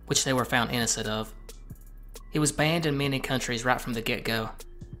 which they were found innocent of. It was banned in many countries right from the get-go,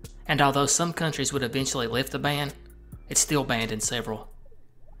 and although some countries would eventually lift the ban, it's still banned in several.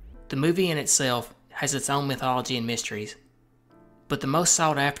 The movie in itself has its own mythology and mysteries, but the most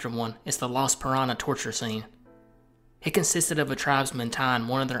sought after one is the lost piranha torture scene. It consisted of a tribesman tying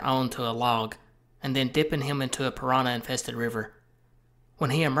one of their own to a log and then dipping him into a piranha-infested river. When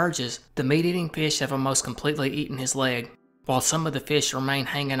he emerges, the meat-eating fish have almost completely eaten his leg, while some of the fish remain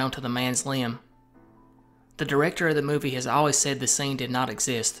hanging onto the man's limb. The director of the movie has always said the scene did not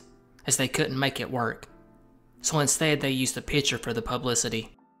exist, as they couldn't make it work, so instead they used a picture for the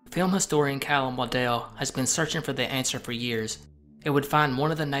publicity. Film historian Callum Waddell has been searching for the answer for years. It would find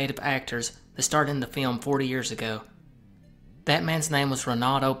one of the native actors that starred in the film 40 years ago. That man's name was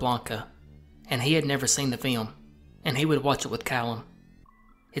Ronaldo Blanca, and he had never seen the film, and he would watch it with Callum.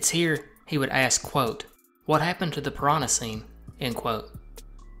 It's here he would ask, quote, "What happened to the piranha scene?" end quote.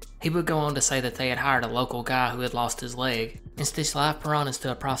 He would go on to say that they had hired a local guy who had lost his leg and stitched live piranhas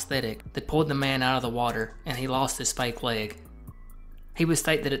to a prosthetic that pulled the man out of the water and he lost his fake leg. He would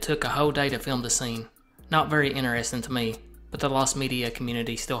state that it took a whole day to film the scene. Not very interesting to me, but the lost media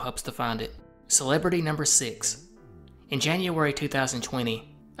community still hopes to find it. Celebrity number 6. In January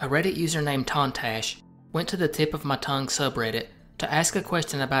 2020, a Reddit user named Tontash went to the Tip of My Tongue subreddit to ask a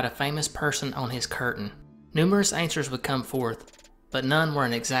question about a famous person on his curtain. Numerous answers would come forth, but none were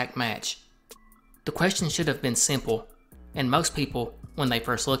an exact match. The question should have been simple, and most people, when they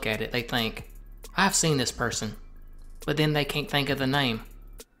first look at it, they think, "I've seen this person," but then they can't think of the name.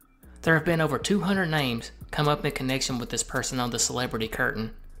 There have been over 200 names come up in connection with this person on the celebrity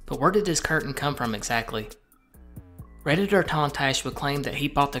curtain, but where did this curtain come from exactly? Redditor Tontash would claim that he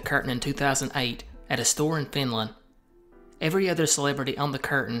bought the curtain in 2008 at a store in Finland. Every other celebrity on the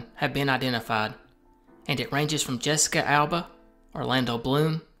curtain have been identified, and it ranges from Jessica Alba, Orlando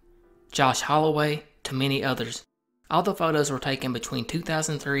Bloom, Josh Holloway, to many others. All the photos were taken between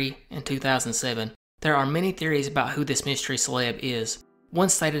 2003 and 2007. There are many theories about who this mystery celeb is. One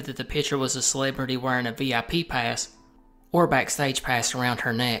stated that the picture was a celebrity wearing a VIP pass or backstage pass around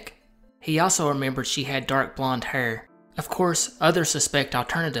her neck. He also remembered she had dark blonde hair. Of course, others suspect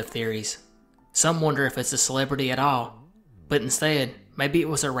alternative theories. Some wonder if it's a celebrity at all, but instead, maybe it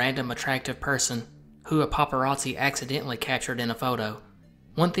was a random attractive person who a paparazzi accidentally captured in a photo.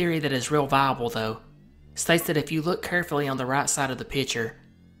 One theory that is real viable though, states that if you look carefully on the right side of the picture,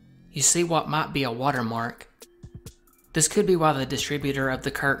 you see what might be a watermark. This could be why the distributor of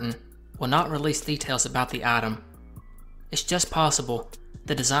the curtain will not release details about the item. It's just possible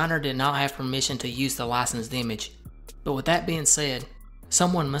the designer did not have permission to use the licensed image. But with that being said,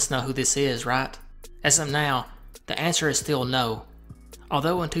 someone must know who this is, right? As of now, the answer is still no.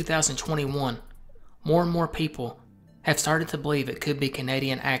 Although in 2021, more and more people have started to believe it could be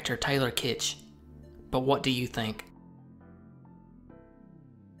Canadian actor Taylor Kitsch. But what do you think?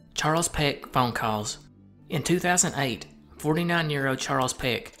 Charles Peck phone calls. In 2008, 49-year-old Charles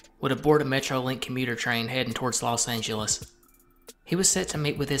Peck would aboard a Metrolink commuter train heading towards Los Angeles. He was set to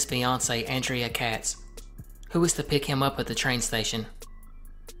meet with his fiancée Andrea Katz, who was to pick him up at the train station.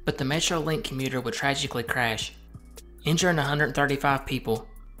 But the Metrolink commuter would tragically crash, injuring 135 people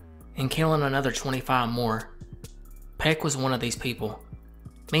and killing another 25 more. Peck was one of these people.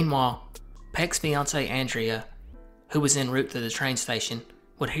 Meanwhile, Peck's fiancée Andrea, who was en route to the train station,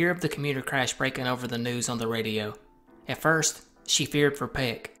 would hear of the commuter crash breaking over the news on the radio. At first, she feared for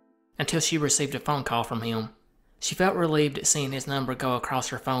Peck, until she received a phone call from him. She felt relieved at seeing his number go across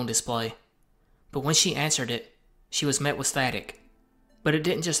her phone display. But when she answered it, she was met with static. But it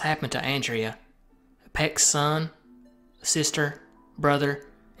didn't just happen to Andrea. Peck's son, sister, brother,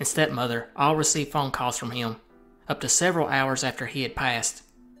 and stepmother all received phone calls from him, up to several hours after he had passed.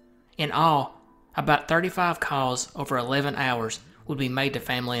 In all, about 35 calls over 11 hours would be made to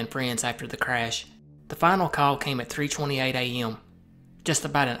family and friends after the crash. The final call came at 3:28 a.m., just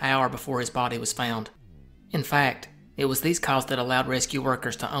about an hour before his body was found. In fact, it was these calls that allowed rescue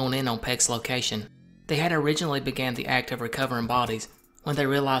workers to own in on Peck's location. They had originally began the act of recovering bodies when they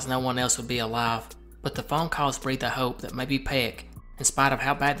realized no one else would be alive, but the phone calls breathed the hope that maybe Peck, in spite of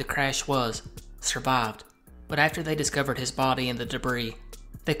how bad the crash was, survived. But after they discovered his body in the debris,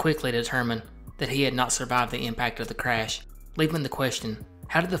 they quickly determined that he had not survived the impact of the crash, leaving the question,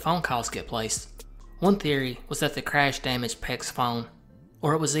 how did the phone calls get placed? One theory was that the crash damaged Peck's phone.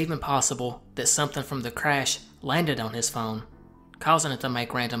 Or it was even possible that something from the crash landed on his phone, causing it to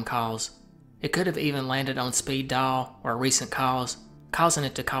make random calls. It could have even landed on speed dial or recent calls, causing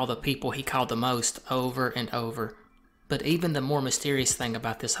it to call the people he called the most over and over. But even the more mysterious thing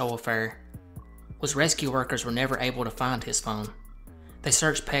about this whole affair was rescue workers were never able to find his phone. They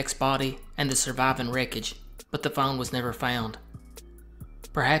searched Peck's body and the surviving wreckage, but the phone was never found.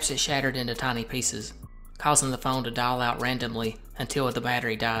 Perhaps it shattered into tiny pieces, causing the phone to dial out randomly until the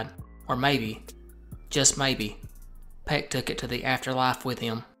battery died. Or maybe, just maybe, Peck took it to the afterlife with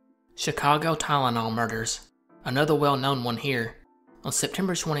him. Chicago Tylenol murders. Another well-known one here. On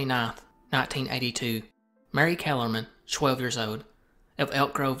September 29, 1982, Mary Kellerman, 12 years old, of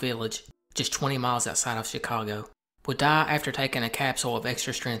Elk Grove Village, just 20 miles outside of Chicago, would die after taking a capsule of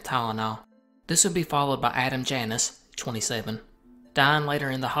extra-strength Tylenol. This would be followed by Adam Janis, 27, dying later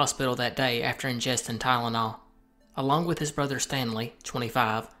in the hospital that day after ingesting Tylenol, along with his brother Stanley,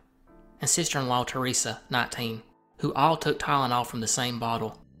 25, and sister-in-law Teresa, 19, who all took Tylenol from the same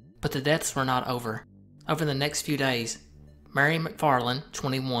bottle. But the deaths were not over. Over the next few days, Mary McFarland,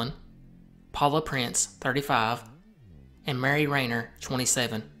 21, Paula Prince, 35, and Mary Rayner,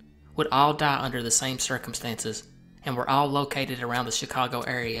 27, would all die under the same circumstances, and were all located around the Chicago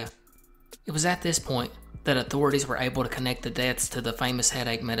area. It was at this point that authorities were able to connect the deaths to the famous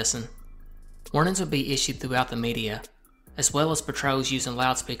headache medicine. Warnings would be issued throughout the media, as well as patrols using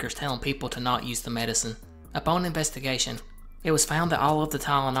loudspeakers telling people to not use the medicine. Upon investigation, it was found that all of the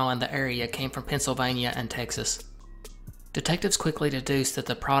Tylenol in the area came from Pennsylvania and Texas. Detectives quickly deduced that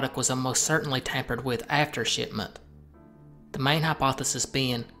the product was almost certainly tampered with after shipment. The main hypothesis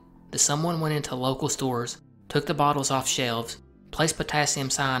being that someone went into local stores, took the bottles off shelves, placed potassium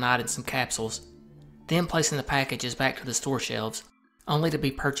cyanide in some capsules, then placing the packages back to the store shelves, only to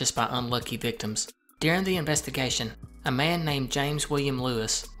be purchased by unlucky victims. During the investigation, a man named James William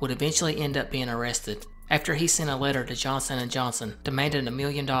Lewis would eventually end up being arrested after he sent a letter to Johnson & Johnson demanding $1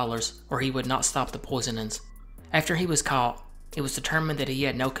 million or he would not stop the poisonings. After he was caught, it was determined that he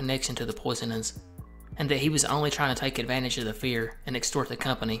had no connection to the poisonings, and that he was only trying to take advantage of the fear and extort the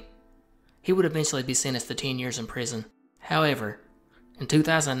company. He would eventually be sentenced to 10 years in prison. However, in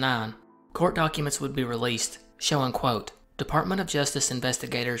 2009, court documents would be released showing, quote, Department of Justice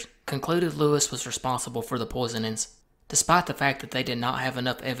investigators concluded Lewis was responsible for the poisonings, despite the fact that they did not have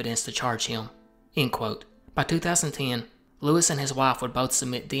enough evidence to charge him, end quote. By 2010, Lewis and his wife would both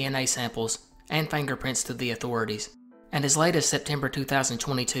submit DNA samples and fingerprints to the authorities, and as late as September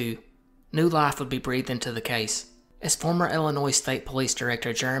 2022, new life would be breathed into the case. As former Illinois State Police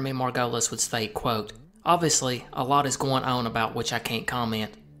Director Jeremy Margolis would state, quote, Obviously, a lot is going on about which I can't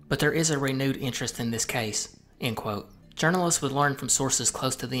comment, but there is a renewed interest in this case, end quote. Journalists would learn from sources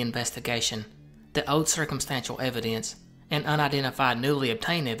close to the investigation that old circumstantial evidence and unidentified newly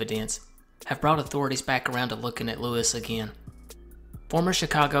obtained evidence have brought authorities back around to looking at Lewis again. Former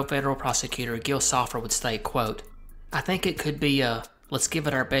Chicago federal prosecutor Gil Soffer would state, quote, I think it could be let's give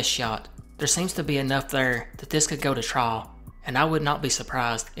it our best shot. There seems to be enough there that this could go to trial, and I would not be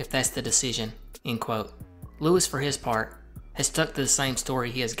surprised if that's the decision, end quote. Lewis, for his part, has stuck to the same story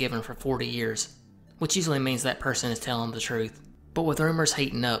he has given for 40 years, which usually means that person is telling the truth. But with rumors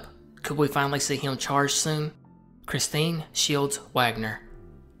heating up, could we finally see him charged soon? Christine Shields Wagner.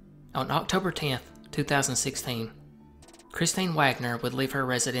 On October 10th, 2016, Christine Wagner would leave her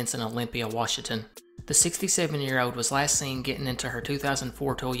residence in Olympia, Washington. The 67-year-old was last seen getting into her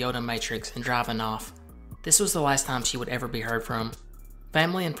 2004 Toyota Matrix and driving off. This was the last time she would ever be heard from.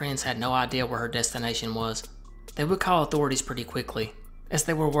 Family and friends had no idea where her destination was. They would call authorities pretty quickly, as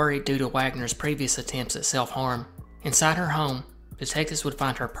they were worried due to Wagner's previous attempts at self-harm. Inside her home, detectives would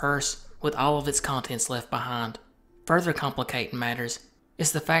find her purse with all of its contents left behind. Further complicating matters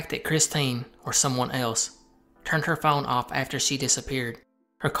is the fact that Christine, or someone else, turned her phone off after she disappeared.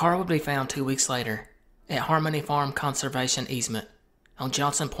 Her car would be found 2 weeks later at Harmony Farm Conservation Easement on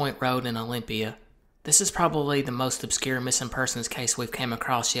Johnson Point Road in Olympia. This is probably the most obscure missing persons case we've come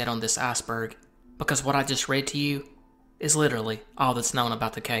across yet on this iceberg, because what I just read to you is literally all that's known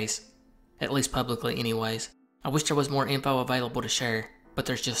about the case, at least publicly anyways. I wish there was more info available to share, but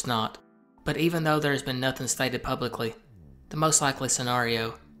there's just not. But even though there's been nothing stated publicly, the most likely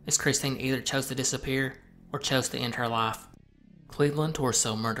scenario is Christine either chose to disappear or chose to end her life. Cleveland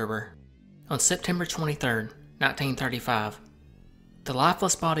Torso Murderer. On September 23, 1935, the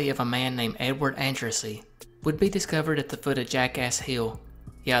lifeless body of a man named Edward Andrassy would be discovered at the foot of Jackass Hill.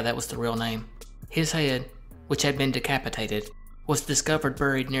 Yeah, that was the real name. His head, which had been decapitated, was discovered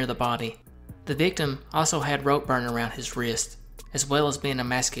buried near the body. The victim also had rope burn around his wrist, as well as being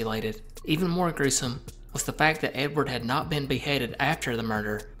emasculated. Even more gruesome was the fact that Edward had not been beheaded after the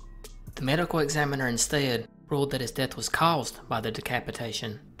murder. The medical examiner instead ruled that his death was caused by the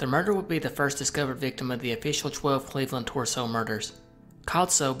decapitation. The murder would be the first discovered victim of the official 12 Cleveland torso murders,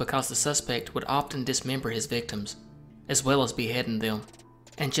 called so because the suspect would often dismember his victims, as well as beheading them.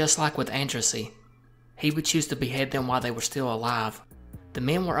 And just like with Andrassy, he would choose to behead them while they were still alive. The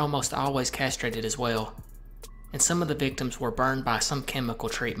men were almost always castrated as well, and some of the victims were burned by some chemical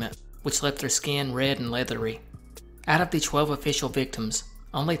treatment, which left their skin red and leathery. Out of the 12 official victims,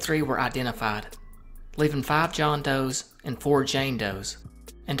 only 3 were identified, leaving 5 John Does and 4 Jane Does.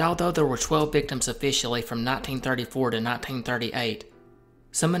 And although there were 12 victims officially from 1934 to 1938,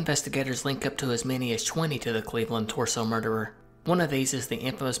 some investigators link up to as many as 20 to the Cleveland torso murderer. One of these is the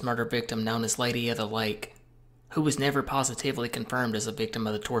infamous murder victim known as Lady of the Lake, who was never positively confirmed as a victim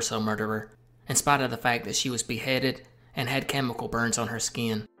of the torso murderer, in spite of the fact that she was beheaded and had chemical burns on her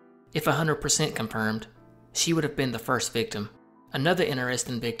skin. If 100% confirmed, she would have been the first victim. Another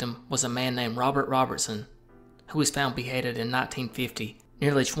interesting victim was a man named Robert Robertson, who was found beheaded in 1950,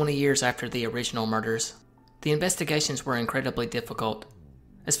 nearly 20 years after the original murders. The investigations were incredibly difficult,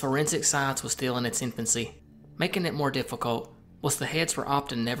 as forensic science was still in its infancy. Making it more difficult was the heads were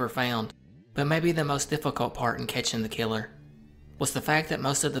often never found, but maybe the most difficult part in catching the killer was the fact that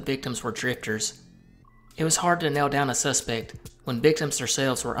most of the victims were drifters. It was hard to nail down a suspect when victims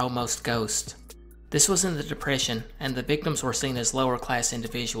themselves were almost ghosts. This was in the Depression, and the victims were seen as lower class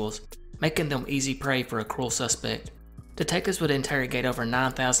individuals, making them easy prey for a cruel suspect. Detectives would interrogate over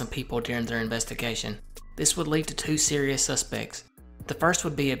 9,000 people during their investigation. This would lead to 2 serious suspects. The first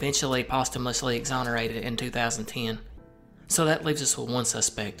would be eventually posthumously exonerated in 2010. So that leaves us with 1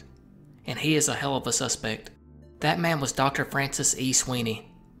 suspect. And he is a hell of a suspect. That man was Dr. Francis E.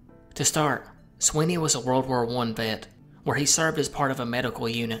 Sweeney. To start, Sweeney was a World War I vet, where he served as part of a medical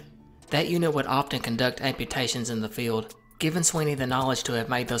unit. That unit would often conduct amputations in the field, giving Sweeney the knowledge to have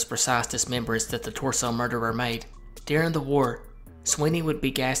made those precise dismemberments that the torso murderer made. During the war, Sweeney would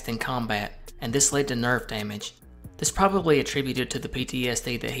be gassed in combat, and this led to nerve damage. This probably attributed to the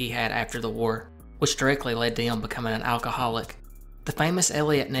PTSD that he had after the war, which directly led to him becoming an alcoholic. The famous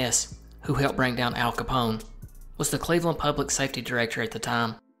Elliot Ness, who helped bring down Al Capone, was the Cleveland Public Safety Director at the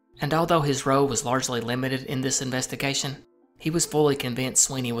time, and although his role was largely limited in this investigation, he was fully convinced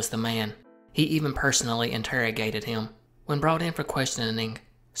Sweeney was the man. He even personally interrogated him. When brought in for questioning,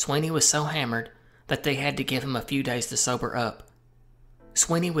 Sweeney was so hammered that they had to give him a few days to sober up.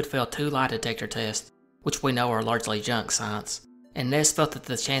 Sweeney would fail 2 lie detector tests, which we know are largely junk science, and Ness felt that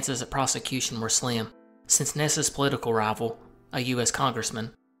the chances of prosecution were slim, since Ness's political rival, a U.S.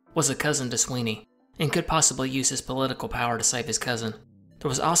 congressman, was a cousin to Sweeney, and could possibly use his political power to save his cousin. There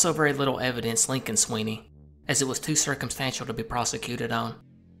was also very little evidence linking Sweeney, as it was too circumstantial to be prosecuted on.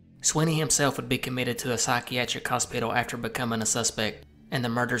 Sweeney himself would be committed to a psychiatric hospital after becoming a suspect, and the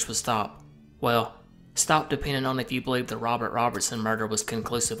murders would stop. Well, stop depending on if you believe the Robert Robertson murder was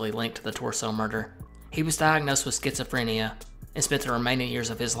conclusively linked to the torso murder. He was diagnosed with schizophrenia, and spent the remaining years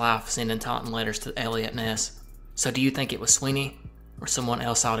of his life sending taunting letters to Elliot Ness. So do you think it was Sweeney, or someone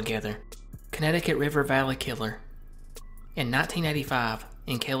else altogether? Connecticut River Valley Killer. In 1985,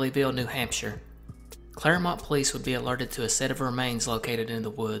 in Kellyville, New Hampshire, Claremont police would be alerted to a set of remains located in the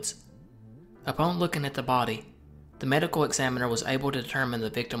woods. Upon looking at the body, the medical examiner was able to determine the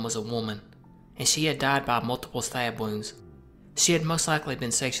victim was a woman, and she had died by multiple stab wounds. She had most likely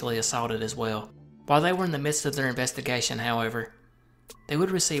been sexually assaulted as well. While they were in the midst of their investigation, however, they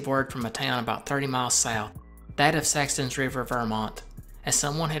would receive word from a town about 30 miles south, that of Saxton's River, Vermont, as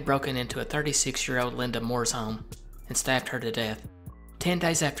someone had broken into a 36-year-old Linda Moore's home and stabbed her to death. 10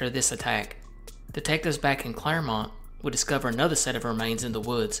 days after this attack, detectives back in Claremont would discover another set of remains in the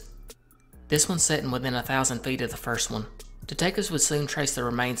woods. This one sitting within 1,000 feet of the first one. Detectives would soon trace the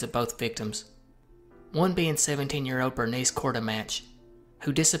remains of both victims. One being 17-year-old Bernice Quartermatch,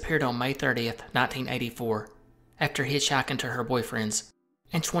 who disappeared on May 30th, 1984, after hitchhiking to her boyfriend's,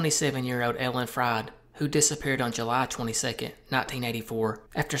 and 27-year-old Ellen Fried, who disappeared on July 22nd, 1984,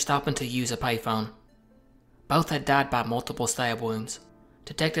 after stopping to use a payphone. Both had died by multiple stab wounds.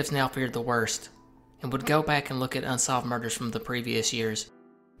 Detectives now feared the worst, and would go back and look at unsolved murders from the previous years.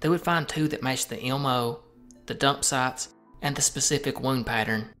 They would find 2 that matched the MO, the dump sites, and the specific wound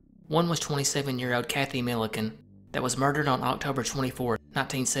pattern. One was 27-year-old Kathy Milliken, that was murdered on October 24,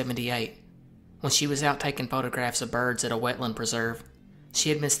 1978, when she was out taking photographs of birds at a wetland preserve. She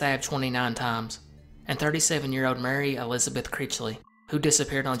had been stabbed 29 times. And 37-year-old Mary Elizabeth Critchley, who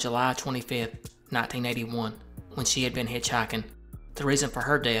disappeared on July 25, 1981, when she had been hitchhiking. The reason for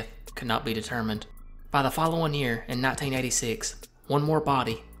her death could not be determined. By the following year, in 1986, one more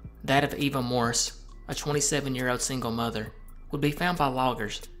body, that of Eva Morris, a 27-year-old single mother, would be found by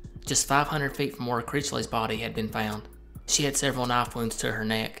loggers, just 500 feet from where Critchley's body had been found. She had several knife wounds to her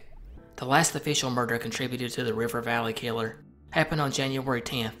neck. The last official murder contributed to the River Valley killer happened on January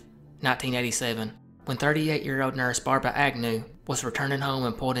 10, 1987, when 38-year-old nurse Barbara Agnew was returning home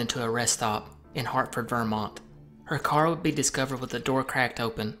and pulled into a rest stop in Hartford, Vermont. Her car would be discovered with the door cracked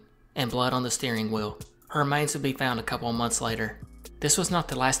open and blood on the steering wheel. Her remains would be found a couple of months later. This was not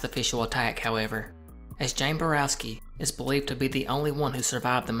the last official attack, however, as Jane Borowski is believed to be the only one who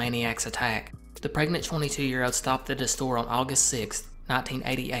survived the maniac's attack. The pregnant 22-year-old stopped at a store on August 6,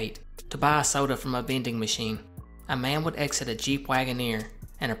 1988, to buy a soda from a vending machine. A man would exit a Jeep Wagoneer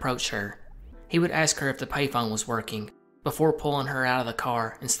and approach her. He would ask her if the payphone was working, before pulling her out of the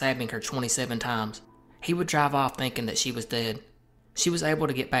car and stabbing her 27 times. He would drive off thinking that she was dead. She was able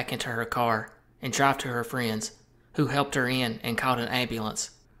to get back into her car and drive to her friends, who helped her in and called an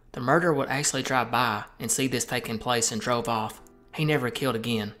ambulance. The murderer would actually drive by and see this taking place and drove off. He never killed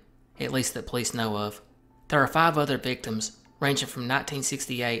again, at least that police know of. There are 5 other victims, ranging from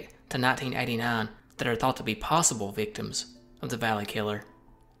 1968 to 1989, that are thought to be possible victims of the Valley Killer,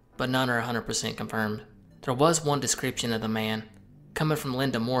 but none are 100% confirmed. There was one description of the man, coming from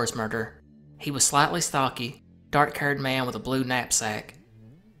Linda Moore's murder. He was slightly stocky, dark-haired man with a blue knapsack,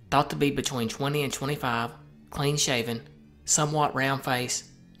 thought to be between 20 and 25, clean-shaven, somewhat round face,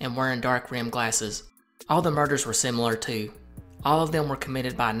 and wearing dark-rimmed glasses. All the murders were similar too. All of them were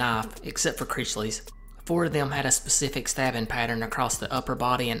committed by knife, except for Critchley's. 4 of them had a specific stabbing pattern across the upper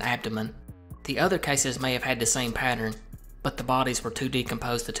body and abdomen. The other cases may have had the same pattern, but the bodies were too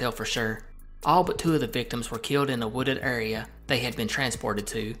decomposed to tell for sure. All but 2 of the victims were killed in a wooded area they had been transported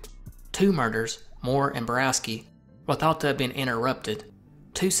to. 2 murders, Moore and Borowski, were thought to have been interrupted.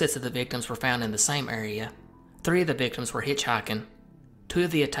 2 sets of the victims were found in the same area. 3 of the victims were hitchhiking. 2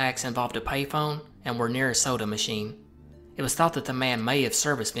 of the attacks involved a payphone and were near a soda machine. It was thought that the man may have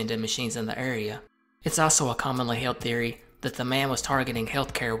service vending machines in the area. It's also a commonly held theory that the man was targeting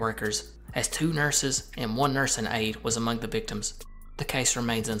healthcare workers, as 2 nurses and 1 nursing aide was among the victims. The case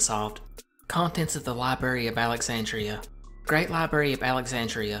remains unsolved. Contents of the Library of Alexandria. The Great Library of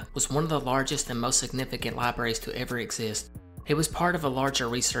Alexandria was one of the largest and most significant libraries to ever exist. It was part of a larger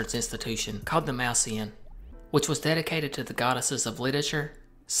research institution called the Mausean, which was dedicated to the goddesses of literature,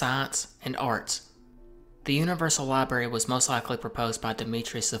 science, and arts. The Universal Library was most likely proposed by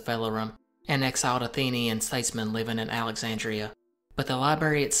Demetrius of Phalerum, an exiled Athenian statesman living in Alexandria, but the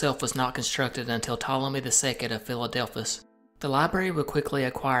library itself was not constructed until Ptolemy II of Philadelphus. The library would quickly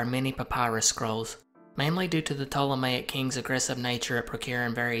acquire many papyrus scrolls, mainly due to the Ptolemaic king's aggressive nature at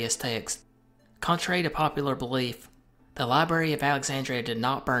procuring various texts. Contrary to popular belief, the Library of Alexandria did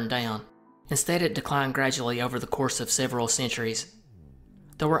not burn down. Instead, it declined gradually over the course of several centuries.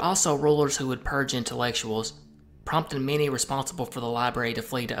 There were also rulers who would purge intellectuals, prompting many responsible for the library to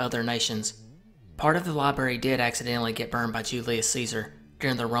flee to other nations. Part of the library did accidentally get burned by Julius Caesar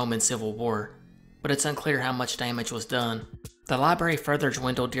during the Roman Civil War, but it's unclear how much damage was done. The library further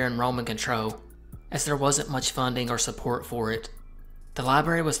dwindled during Roman control, as there wasn't much funding or support for it. The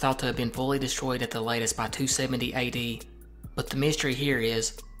library was thought to have been fully destroyed at the latest by 270 AD, but the mystery here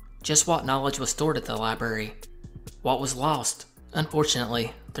is just what knowledge was stored at the library. What was lost?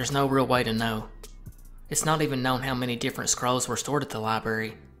 Unfortunately, there's no real way to know. It's not even known how many different scrolls were stored at the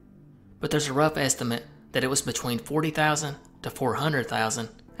library, but there's a rough estimate that it was between 40,000 to 400,000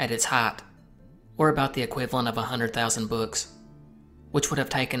 at its height, or about the equivalent of 100,000 books, which would have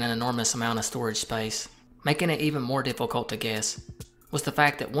taken an enormous amount of storage space. Making it even more difficult to guess was the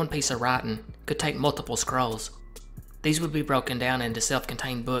fact that one piece of writing could take multiple scrolls. These would be broken down into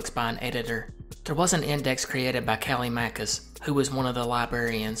self-contained books by an editor. There was an index created by Callimachus, who was one of the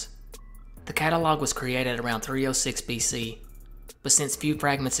librarians. The catalog was created around 306 BC, but since few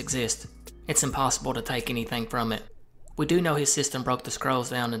fragments exist, it's impossible to take anything from it. We do know his system broke the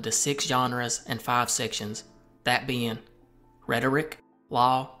scrolls down into 6 genres and 5 sections, that being rhetoric,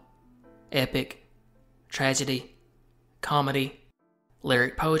 law, epic, tragedy, comedy,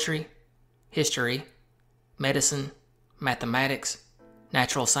 lyric poetry, history, medicine, mathematics,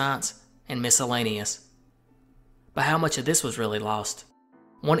 natural science, and miscellaneous. But how much of this was really lost?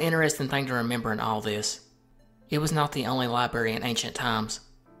 One interesting thing to remember in all this, it was not the only library in ancient times.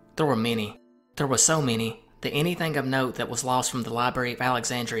 There were many. There were so many that anything of note that was lost from the Library of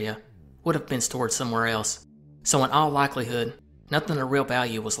Alexandria would have been stored somewhere else. So in all likelihood, nothing of real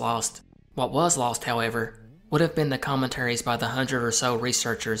value was lost. What was lost, however, would have been the commentaries by the 100 or so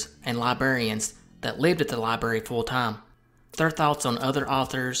researchers and librarians that lived at the library full time. Their thoughts on other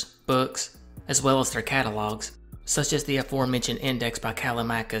authors, books, as well as their catalogs, such as the aforementioned index by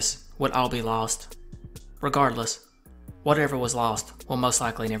Callimachus, would all be lost. Regardless, whatever was lost will most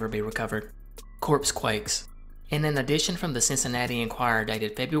likely never be recovered. Corpse quakes. In an edition from the Cincinnati Enquirer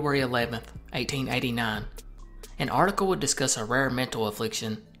dated February 11, 1889, an article would discuss a rare mental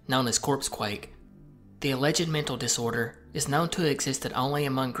affliction known as corpse quake. The alleged mental disorder is known to have existed only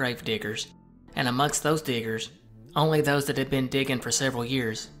among grave diggers, and amongst those diggers, only those that had been digging for several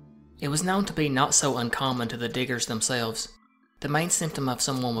years. It was known to be not so uncommon to the diggers themselves. The main symptom of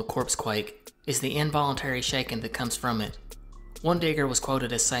someone with corpse quake is the involuntary shaking that comes from it. One digger was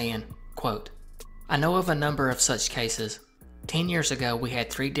quoted as saying, quote, "I know of a number of such cases. 10 years ago we had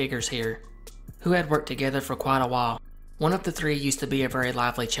 3 diggers here who had worked together for quite a while. One of the 3 used to be a very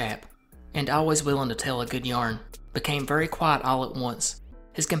lively chap, and always willing to tell a good yarn, became very quiet all at once.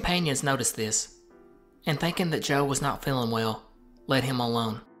 His companions noticed this, and thinking that Joe was not feeling well, let him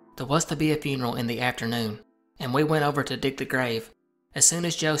alone. There was to be a funeral in the afternoon, and we went over to dig the grave. As soon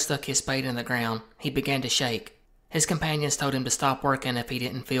as Joe stuck his spade in the ground, he began to shake. His companions told him to stop working if he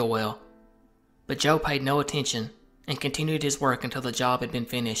didn't feel well. But Joe paid no attention and continued his work until the job had been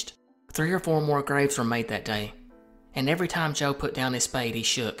finished. 3 or 4 more graves were made that day, and every time Joe put down his spade he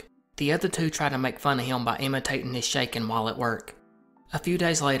shook. The other 2 tried to make fun of him by imitating his shaking while at work. A few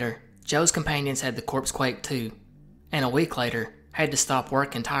days later, Joe's companions had the corpse quake too, and a week later had to stop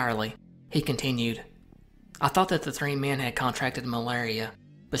work entirely." He continued, "I thought that the 3 men had contracted malaria,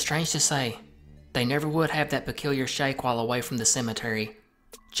 but strange to say, they never would have that peculiar shake while away from the cemetery.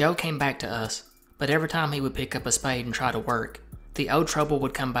 Joe came back to us, but every time he would pick up a spade and try to work, the old trouble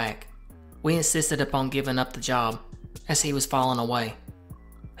would come back. We insisted upon giving up the job, as he was falling away.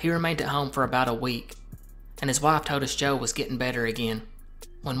 He remained at home for about a week, and his wife told us Joe was getting better again,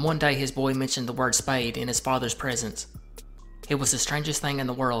 when one day his boy mentioned the word spade in his father's presence. It was the strangest thing in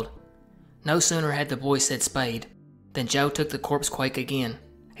the world. No sooner had the boy said spade, than Joe took the corpse quake again.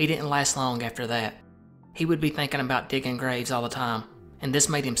 He didn't last long after that. He would be thinking about digging graves all the time, and this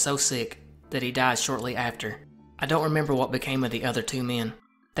made him so sick that he died shortly after. I don't remember what became of the other 2 men.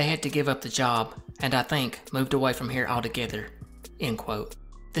 They had to give up the job, and I think moved away from here altogether." End quote.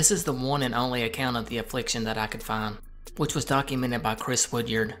 This is the one and only account of the affliction that I could find, which was documented by Chris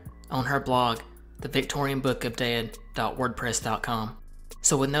Woodyard on her blog, thevictorianbookofdead.wordpress.com.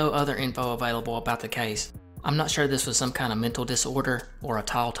 So with no other info available about the case, I'm not sure this was some kind of mental disorder or a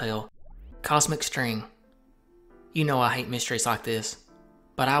tall tale. Cosmic string. You know I hate mysteries like this,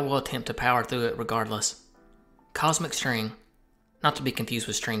 but I will attempt to power through it regardless. Cosmic string, not to be confused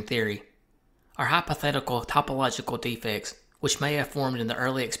with string theory, are hypothetical topological defects which may have formed in the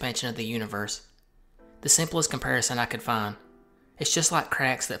early expansion of the universe. The simplest comparison I could find, it's just like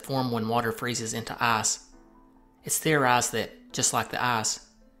cracks that form when water freezes into ice. It's theorized that, just like the ice,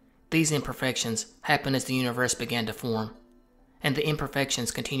 these imperfections happen as the universe began to form, and the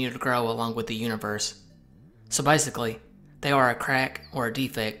imperfections continue to grow along with the universe. So basically, they are a crack or a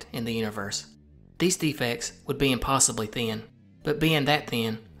defect in the universe. These defects would be impossibly thin, but being that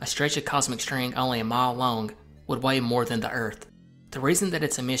thin, a stretch of cosmic string only a mile long would weigh more than the Earth. The reason that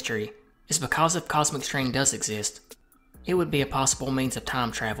it's a mystery is because if cosmic string does exist, it would be a possible means of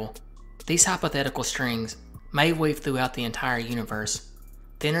time travel. These hypothetical strings may weave throughout the entire universe,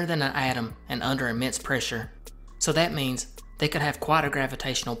 thinner than an atom and under immense pressure, so that means they could have quite a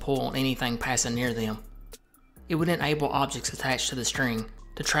gravitational pull on anything passing near them. It would enable objects attached to the string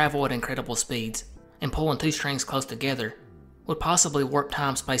to travel at incredible speeds, and pulling 2 strings close together would possibly warp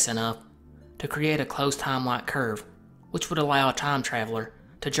time-space enough to create a closed time-like curve, which would allow a time traveler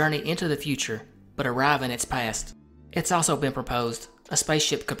to journey into the future but arrive in its past. It's also been proposed a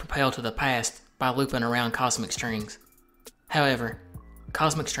spaceship could propel to the past by looping around cosmic strings. However,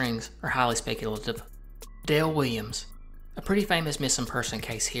 cosmic strings are highly speculative. Dale Williams, a pretty famous missing person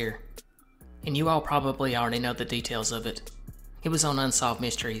case here, and you all probably already know the details of it. It was on Unsolved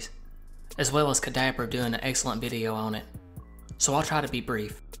Mysteries, as well as Cadaver doing an excellent video on it, so I'll try to be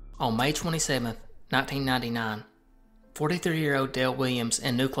brief. On May 27, 1999, 43-year-old Dale Williams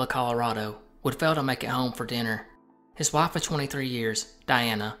in Nucla, Colorado, would fail to make it home for dinner. His wife of 23 years,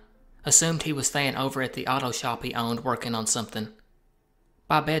 Diana, assumed he was staying over at the auto shop he owned working on something.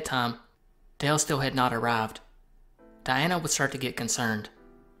 By bedtime, Dale still had not arrived. Diana would start to get concerned.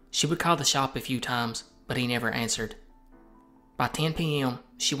 She would call the shop a few times, but he never answered. By 10 p.m.,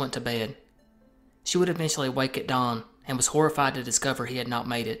 she went to bed. She would eventually wake at dawn and was horrified to discover he had not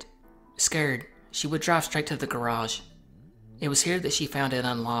made it. Scared, she would drive straight to the garage. It was here that she found it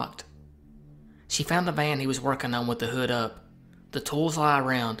unlocked. She found the van he was working on with the hood up. The tools lie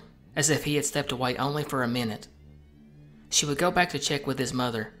around, as if he had stepped away only for a minute. She would go back to check with his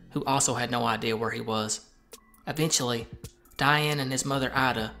mother, who also had no idea where he was. Eventually, Diane and his mother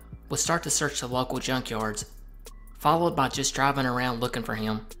Ida would start to search the local junkyards, followed by just driving around looking for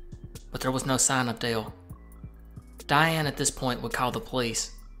him, but there was no sign of Dale. Diane at this point would call the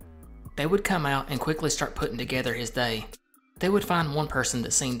police. They would come out and quickly start putting together his day. They would find one person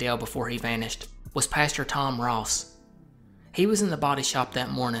that seen Dale before he vanished was Pastor Tom Ross. He was in the body shop that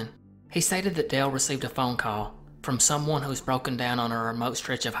morning. He stated that Dale received a phone call from someone who was broken down on a remote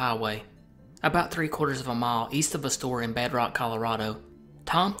stretch of highway, about 3/4 of a mile east of a store in Bedrock, Colorado.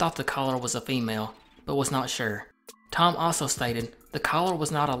 Tom thought the caller was a female, but was not sure. Tom also stated the caller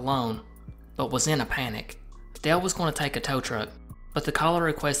was not alone, but was in a panic. Dale was going to take a tow truck, but the caller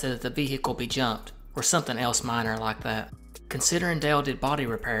requested that the vehicle be jumped, or something else minor like that. Considering Dale did body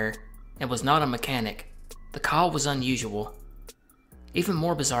repair and was not a mechanic, the call was unusual. Even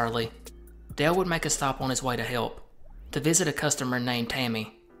more bizarrely, Dale would make a stop on his way to help, to visit a customer named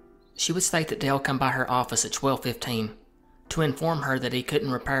Tammy. She would state that Dale come by her office at 12:15 to inform her that he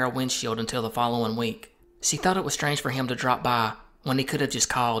couldn't repair a windshield until the following week. She thought it was strange for him to drop by when he could have just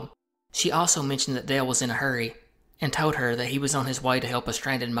called. She also mentioned that Dale was in a hurry and told her that he was on his way to help a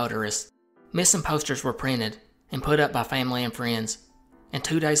stranded motorist. Missing posters were printed and put up by family and friends, and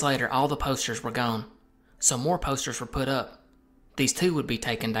 2 days later all the posters were gone, so more posters were put up. These too would be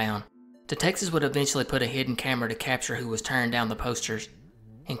taken down. Detectives would eventually put a hidden camera to capture who was tearing down the posters.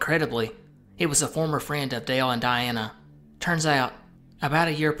 Incredibly, it was a former friend of Dale and Diana. Turns out, about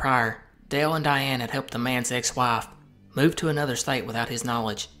a year prior, Dale and Diane had helped the man's ex-wife move to another state without his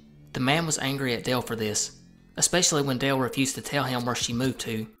knowledge. The man was angry at Dale for this, especially when Dale refused to tell him where she moved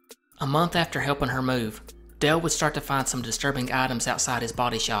to. A month after helping her move, Dale would start to find some disturbing items outside his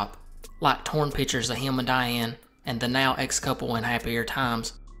body shop, like torn pictures of him and Diane and the now ex-couple in happier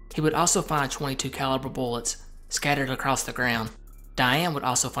times. He would also find 22 caliber bullets scattered across the ground. Diane would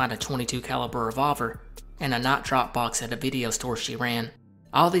also find a 22 caliber revolver and a night drop box at a video store she ran.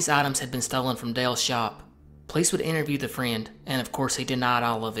 All these items had been stolen from Dale's shop. Police would interview the friend, and of course he denied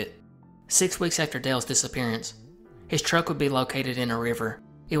all of it. 6 weeks after Dale's disappearance, his truck would be located in a river.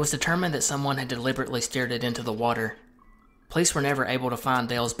 It was determined that someone had deliberately steered it into the water. Police were never able to find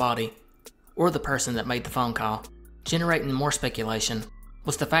Dale's body, or the person that made the phone call. Generating more speculation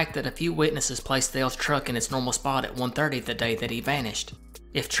was the fact that a few witnesses placed Dale's truck in its normal spot at 1:30 the day that he vanished.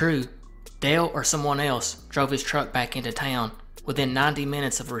 If true, Dale or someone else drove his truck back into town within 90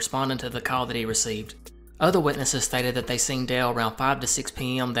 minutes of responding to the call that he received. Other witnesses stated that they seen Dale around 5 to 6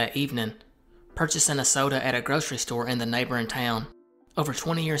 p.m. that evening, purchasing a soda at a grocery store in the neighboring town. Over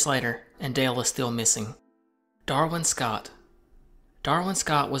 20 years later, and Dale is still missing. Darwin Scott. Darwin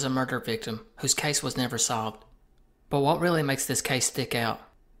Scott was a murder victim whose case was never solved. But what really makes this case stick out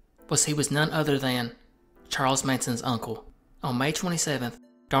was he was none other than Charles Manson's uncle. On May 27th,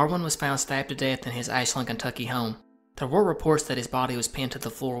 Darwin was found stabbed to death in his Ashland, Kentucky home. There were reports that his body was pinned to the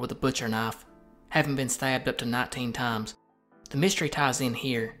floor with a butcher knife, having been stabbed up to 19 times. The mystery ties in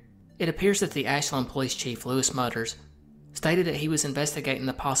here. It appears that the Ashland police chief, Lewis Mudders, stated that he was investigating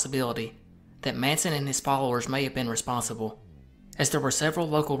the possibility that Manson and his followers may have been responsible, as there were several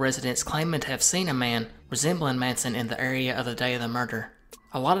local residents claiming to have seen a man resembling Manson in the area of the day of the murder.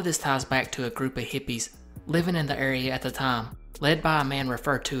 A lot of this ties back to a group of hippies living in the area at the time, led by a man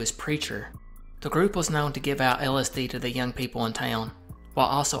referred to as Preacher. The group was known to give out LSD to the young people in town, while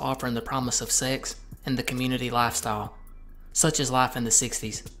also offering the promise of sex and the community lifestyle, such as life in the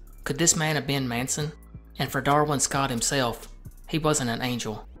 60s. Could this man have been Manson? And for Darwin Scott himself, he wasn't an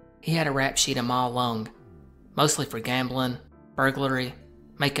angel. He had a rap sheet a mile long, mostly for gambling, burglary,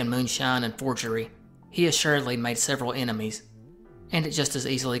 making moonshine, and forgery. He assuredly made several enemies, and it just as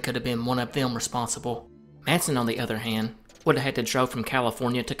easily could have been one of them responsible. Manson, on the other hand, would have had to drove from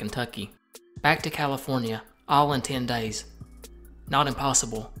California to Kentucky, back to California, all in 10 days. Not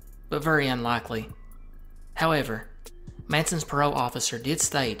impossible, but very unlikely. However, Manson's parole officer did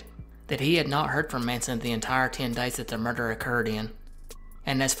state that he had not heard from Manson the entire 10 days that the murder occurred in.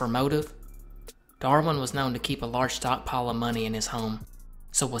 And as for motive, Darwin was known to keep a large stockpile of money in his home.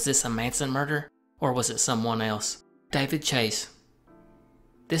 So was this a Manson murder, or was it someone else? David Chase.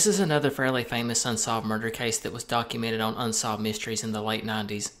 This is another fairly famous unsolved murder case that was documented on Unsolved Mysteries in the late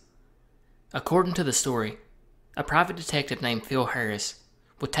 90s. According to the story, a private detective named Phil Harris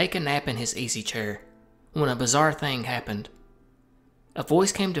would take a nap in his easy chair when a bizarre thing happened. A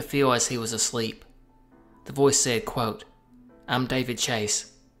voice came to Phil as he was asleep. The voice said, quote, "I'm David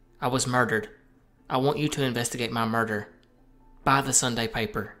Chase. I was murdered. I want you to investigate my murder. Buy the Sunday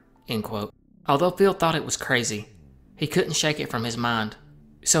paper," end quote. Although Phil thought it was crazy, he couldn't shake it from his mind.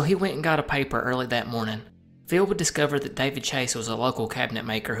 So he went and got a paper early that morning. Phil would discover that David Chase was a local cabinet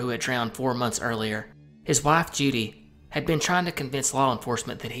maker who had drowned 4 months earlier. His wife, Judy, had been trying to convince law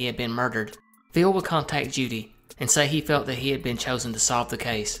enforcement that he had been murdered, Phil would contact Judy and say he felt that he had been chosen to solve the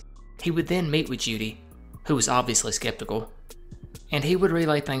case. He would then meet with Judy, who was obviously skeptical, and he would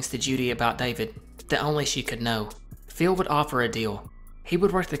relay things to Judy about David that only she could know. Phil would offer a deal. He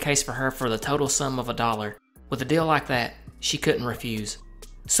would work the case for her for the total sum of $1. With a deal like that, she couldn't refuse.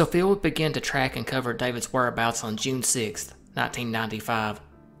 So Phil would begin to track and cover David's whereabouts on June 6th, 1995.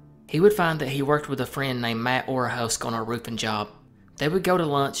 He would find that he worked with a friend named Matt Orahosk on a roofing job. They would go to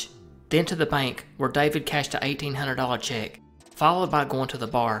lunch, then to the bank where David cashed a $1,800 check, followed by going to the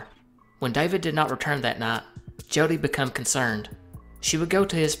bar. When David did not return that night, Jody became concerned. She would go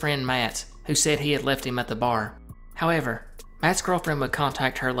to his friend Matt's, who said he had left him at the bar. However, Matt's girlfriend would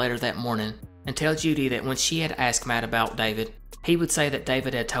contact her later that morning and tell Judy that when she had asked Matt about David, he would say that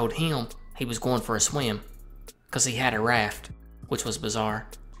David had told him he was going for a swim, because he had a raft, which was bizarre.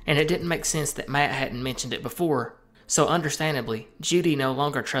 And it didn't make sense that Matt hadn't mentioned it before, so understandably, Judy no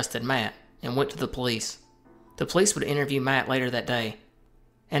longer trusted Matt and went to the police. The police would interview Matt later that day,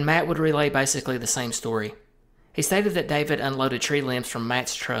 and Matt would relay basically the same story. He stated that David unloaded tree limbs from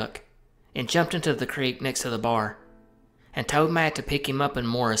Matt's truck and jumped into the creek next to the bar, and told Matt to pick him up in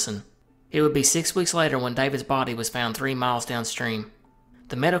Morrison. It would be 6 weeks later when David's body was found 3 miles downstream.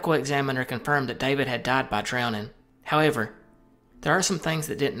 The medical examiner confirmed that David had died by drowning. However, there are some things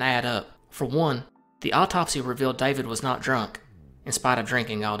that didn't add up. For one, the autopsy revealed David was not drunk, in spite of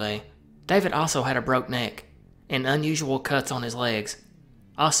drinking all day. David also had a broke neck, and unusual cuts on his legs.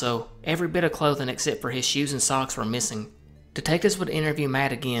 Also, every bit of clothing except for his shoes and socks were missing. Detectives would interview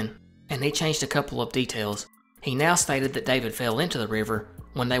Matt again, and he changed a couple of details. He now stated that David fell into the river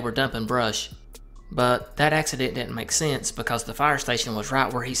when they were dumping brush. But that accident didn't make sense because the fire station was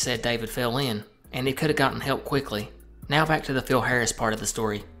right where he said David fell in, and he could have gotten help quickly. Now back to the Phil Harris part of the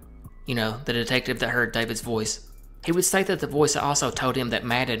story. You know, the detective that heard David's voice. He would state that the voice also told him that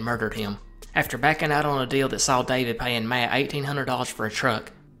Matt had murdered him. After backing out on a deal that saw David paying Matt $1,800 for a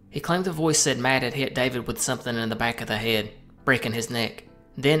truck, he claimed the voice said Matt had hit David with something in the back of the head, breaking his neck.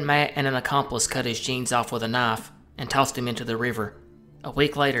 Then Matt and an accomplice cut his jeans off with a knife and tossed him into the river. A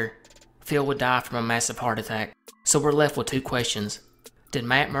week later, Phil would die from a massive heart attack. So we're left with 2 questions. Did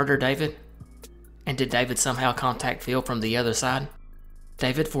Matt murder David? And did David somehow contact Phil from the other side?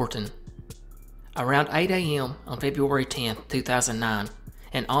 David Fortin. Around 8 a.m. on February 10, 2009,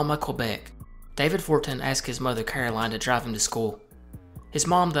 in Alma, Quebec, David Fortin asked his mother Caroline to drive him to school. His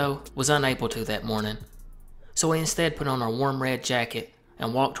mom, though, was unable to that morning, so he instead put on a warm red jacket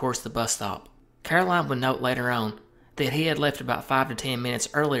and walked towards the bus stop. Caroline would note later on that he had left about 5 to 10 minutes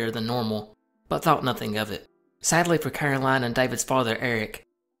earlier than normal, but thought nothing of it. Sadly for Caroline and David's father, Eric,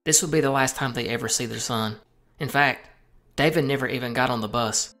 this would be the last time they ever see their son. In fact, David never even got on the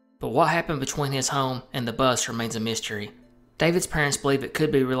bus, but what happened between his home and the bus remains a mystery. David's parents believe it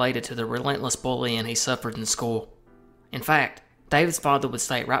could be related to the relentless bullying he suffered in school. In fact, David's father would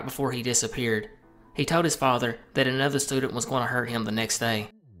state right before he disappeared, he told his father that another student was going to hurt him the next day.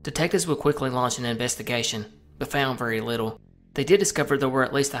 Detectives would quickly launch an investigation, but found very little. They did discover there were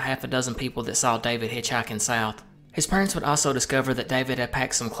at least a half a dozen people that saw David hitchhiking south. His parents would also discover that David had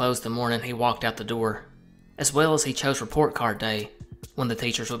packed some clothes the morning he walked out the door, as well as he chose report card day, when the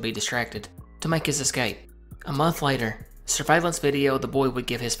teachers would be distracted, to make his escape. A month later, surveillance video of the boy would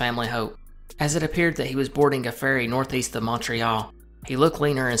give his family hope, as it appeared that he was boarding a ferry northeast of Montreal. He looked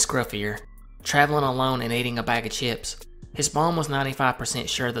leaner and scruffier, traveling alone and eating a bag of chips. His mom was 95%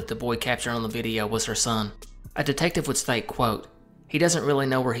 sure that the boy captured on the video was her son. A detective would state, quote, "He doesn't really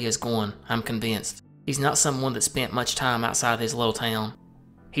know where he is going, I'm convinced. He's not someone that spent much time outside his little town.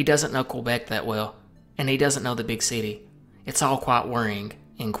 He doesn't know Quebec that well, and he doesn't know the big city. It's all quite worrying,"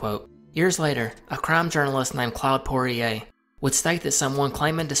 end quote. Years later, a crime journalist named Claude Poirier would state that someone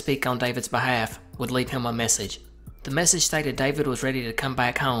claiming to speak on David's behalf would leave him a message. The message stated David was ready to come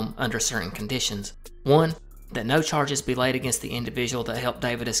back home under certain conditions. One, that no charges be laid against the individual that helped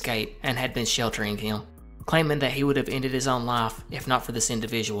David escape and had been sheltering him, claiming that he would have ended his own life if not for this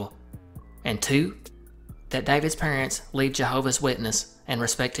individual. And 2, that David's parents leave Jehovah's Witness and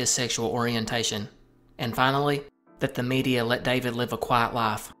respect his sexual orientation. And finally, that the media let David live a quiet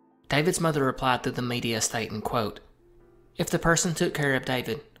life. David's mother replied through the media stating, quote, "If the person took care of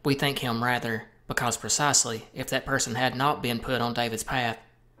David, we thank him rather, because precisely if that person had not been put on David's path,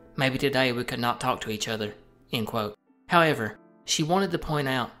 maybe today we could not talk to each other," end quote. However, she wanted to point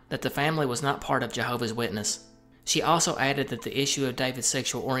out that the family was not part of Jehovah's Witness. She also added that the issue of David's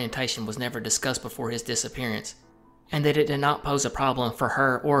sexual orientation was never discussed before his disappearance, and that it did not pose a problem for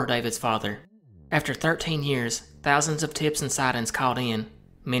her or David's father. After 13 years, thousands of tips and sightings called in,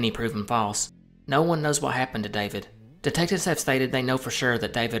 many proven false. No one knows what happened to David. Detectives have stated they know for sure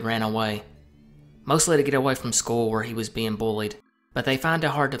that David ran away, mostly to get away from school where he was being bullied, but they find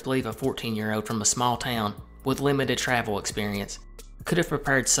it hard to believe a 14-year-old from a small town with limited travel experience could have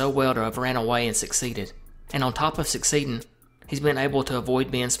prepared so well to have ran away and succeeded. And on top of succeeding, he's been able to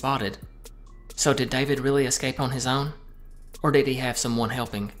avoid being spotted. So did David really escape on his own? Or did he have someone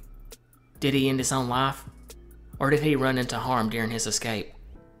helping? Did he end his own life? Or did he run into harm during his escape?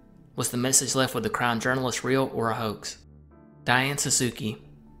 Was the message left with the crime journalist real or a hoax? Diane Suzuki.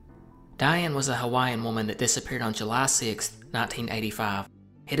 Diane was a Hawaiian woman that disappeared on July 6, 1985.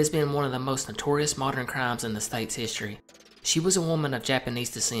 It has been one of the most notorious modern crimes in the state's history. She was a woman of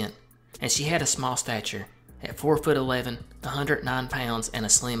Japanese descent, and she had a small stature, at 4'11", 109 pounds, and a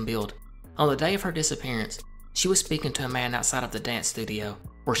slim build. On the day of her disappearance, she was speaking to a man outside of the dance studio,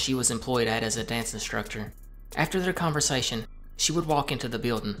 where she was employed at as a dance instructor. After their conversation, she would walk into the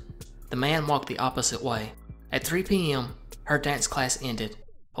building. The man walked the opposite way. At 3 p.m., her dance class ended.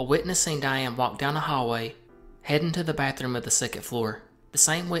 A witness seen Diane walk down a hallway, heading to the bathroom of the second floor. The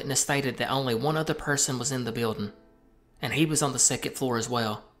same witness stated that only one other person was in the building, and he was on the second floor as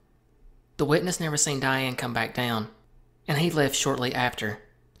well. The witness never seen Diane come back down, and he left shortly after.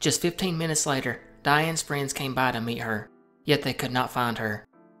 Just 15 minutes later, Diane's friends came by to meet her, yet they could not find her.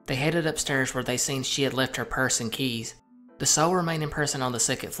 They headed upstairs where they seen she had left her purse and keys. The sole remaining person on the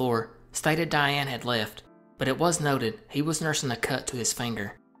second floor stated Diane had left, but it was noted he was nursing a cut to his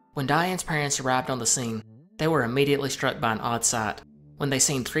finger. When Diane's parents arrived on the scene, they were immediately struck by an odd sight when they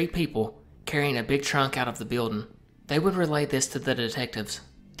seen 3 people carrying a big trunk out of the building. They would relay this to the detectives.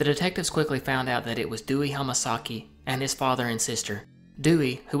 The detectives quickly found out that it was Dewey Hamasaki and his father and sister.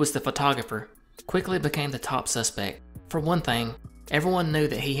 Dewey, who was the photographer, quickly became the top suspect. For one thing, everyone knew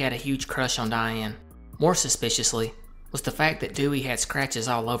that he had a huge crush on Diane. More suspiciously was the fact that Dewey had scratches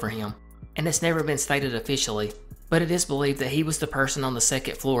all over him, and it's never been stated officially, but it is believed that he was the person on the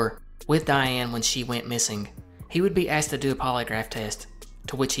second floor with Diane when she went missing. He would be asked to do a polygraph test,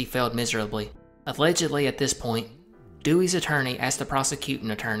 to which he failed miserably. Allegedly at this point, Dewey's attorney asked the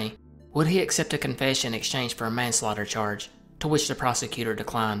prosecuting attorney, would he accept a confession in exchange for a manslaughter charge, to which the prosecutor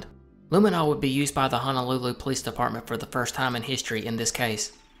declined. Luminol would be used by the Honolulu Police Department for the first time in history in this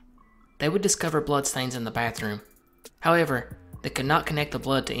case. They would discover bloodstains in the bathroom. However, they could not connect the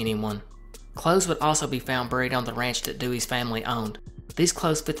blood to anyone. Clothes would also be found buried on the ranch that Dewey's family owned. These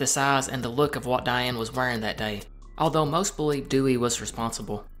clothes fit the size and the look of what Diane was wearing that day, although most believe Dewey was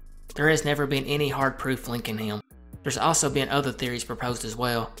responsible. There has never been any hard proof linking him. There's also been other theories proposed as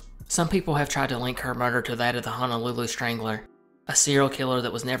well. Some people have tried to link her murder to that of the Honolulu Strangler, a serial killer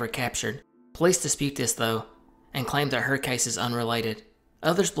that was never captured. Police dispute this though, and claim that her case is unrelated.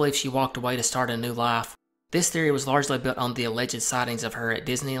 Others believe she walked away to start a new life. This theory was largely built on the alleged sightings of her at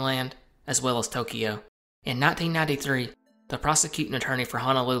Disneyland, as well as Tokyo. In 1993, the prosecuting attorney for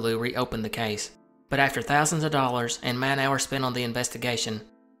Honolulu reopened the case, but after thousands of dollars and man-hours spent on the investigation,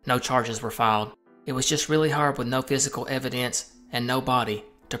 no charges were filed. It was just really hard with no physical evidence and no body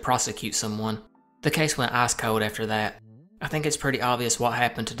to prosecute someone. The case went ice cold after that. I think it's pretty obvious what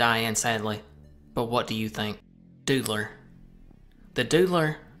happened to Diane sadly, but what do you think? Doodler. The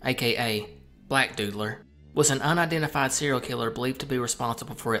Doodler, aka Black Doodler, was an unidentified serial killer believed to be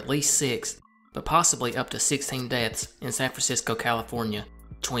responsible for at least 6, but possibly up to 16 deaths in San Francisco, California,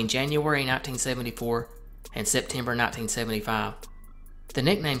 between January 1974 and September 1975. The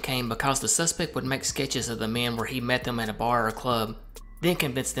nickname came because the suspect would make sketches of the men where he met them at a bar or club, then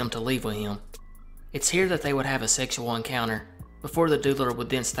convince them to leave with him. It's here that they would have a sexual encounter, before the Doodler would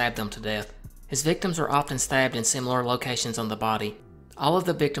then stab them to death. His victims were often stabbed in similar locations on the body. All of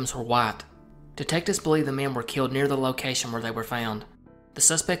the victims were white. Detectives believe the men were killed near the location where they were found. The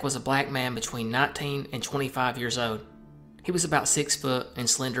suspect was a black man between 19 and 25 years old. He was about 6 foot and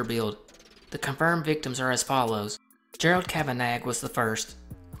slender build. The confirmed victims are as follows. Gerald Kavanagh was the first,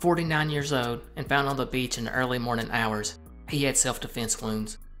 49 years old and found on the beach in the early morning hours. He had self-defense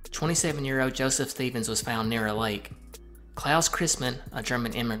wounds. 27-year-old Joseph Stevens was found near a lake. Klaus Christmann, a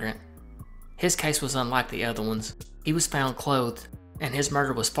German immigrant. His case was unlike the other ones. He was found clothed, and his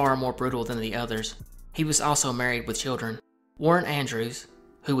murder was far more brutal than the others. He was also married with children. Warren Andrews,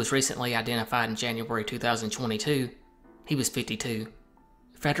 who was recently identified in January 2022, he was 52.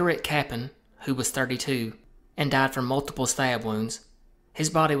 Frederick Kappen, who was 32, and died from multiple stab wounds. His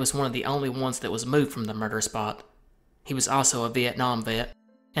body was one of the only ones that was moved from the murder spot. He was also a Vietnam vet.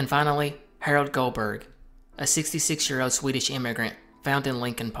 And finally, Harold Goldberg, a 66-year-old Swedish immigrant found in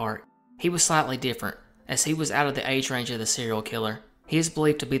Lincoln Park. He was slightly different, as he was out of the age range of the serial killer. He is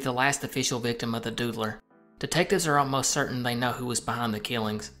believed to be the last official victim of the Doodler. Detectives are almost certain they know who was behind the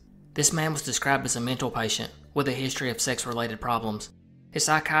killings. This man was described as a mental patient with a history of sex-related problems. His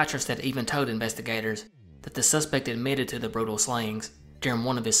psychiatrist had even told investigators that the suspect admitted to the brutal slayings during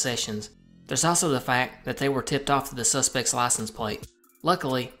one of his sessions. There's also the fact that they were tipped off to the suspect's license plate.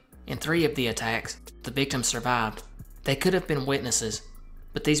 Luckily, in 3 of the attacks, the victims survived. They could have been witnesses,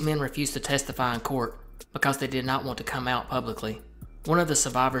 but these men refused to testify in court because they did not want to come out publicly. One of the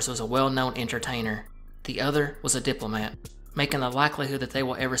survivors was a well-known entertainer. The other was a diplomat, making the likelihood that they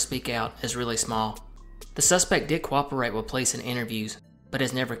will ever speak out is really small. The suspect did cooperate with police in interviews, but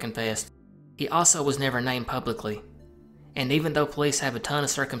has never confessed. He also was never named publicly. And even though police have a ton of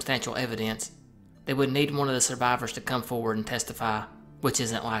circumstantial evidence, they would need one of the survivors to come forward and testify, which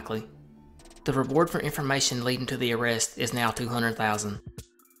isn't likely. The reward for information leading to the arrest is now $200,000.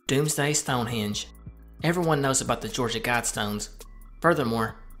 Doomsday Stonehenge. Everyone knows about the Georgia Guidestones.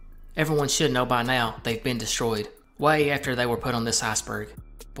 Furthermore, everyone should know by now they've been destroyed, way after they were put on this iceberg.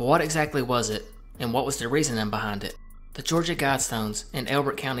 But what exactly was it, and what was the reasoning behind it? The Georgia Guidestones in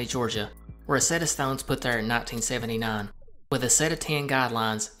Elbert County, Georgia, were a set of stones put there in 1979, with a set of 10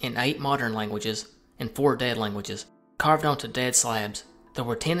 guidelines in 8 modern languages and 4 dead languages, carved onto dead slabs. There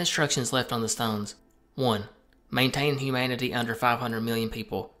were 10 instructions left on the stones. 1. Maintain humanity under 500 million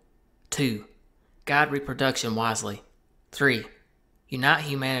people. 2. Guide reproduction wisely. 3. Unite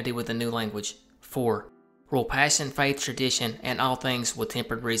humanity with a new language. 4. Rule passion, faith, tradition, and all things with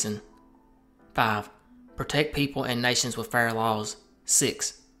tempered reason. 5. Protect people and nations with fair laws.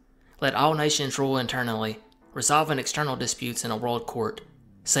 6. Let all nations rule internally, resolving external disputes in a world court.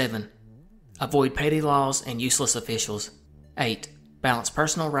 7. Avoid petty laws and useless officials. 8. Balance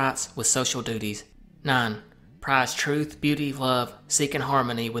personal rights with social duties. 9. Prize truth, beauty, love, seeking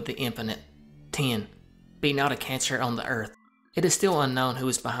harmony with the infinite. 10. Be not a cancer on the earth. It is still unknown who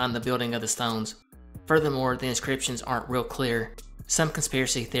is behind the building of the stones. Furthermore, the inscriptions aren't real clear. Some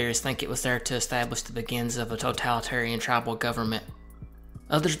conspiracy theorists think it was there to establish the beginnings of a totalitarian tribal government.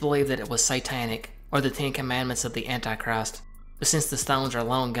 Others believe that it was satanic, or the 10 Commandments of the Antichrist. But since the stones are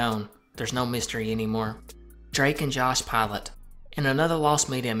long gone, there's no mystery anymore. Drake and Josh pilot. In another lost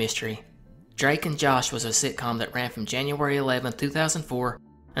media mystery, Drake and Josh was a sitcom that ran from January 11, 2004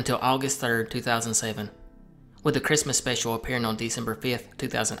 until August 3, 2007, with the Christmas special appearing on December 5,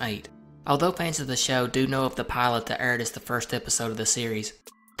 2008. Although fans of the show do know of the pilot that aired as the first episode of the series,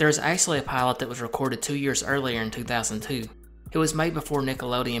 there is actually a pilot that was recorded 2 years earlier in 2002. It was made before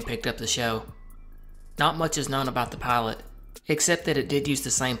Nickelodeon picked up the show. Not much is known about the pilot, except that it did use the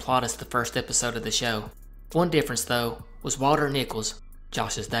same plot as the first episode of the show. One difference, though, was Walter Nichols,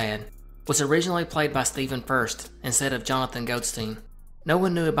 Josh's dad, was originally played by Stephen Furst instead of Jonathan Goldstein. No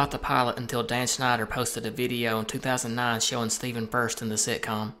one knew about the pilot until Dan Schneider posted a video in 2009 showing Stephen Furst in the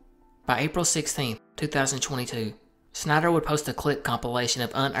sitcom. By April 16, 2022, Schneider would post a clip compilation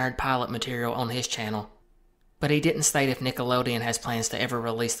of unaired pilot material on his channel, but he didn't state if Nickelodeon has plans to ever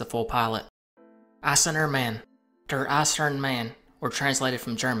release the full pilot. Eisener Mann, der Eisern Mann, or translated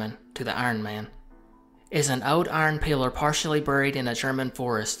from German to the Iron Man, is an old iron pillar partially buried in a German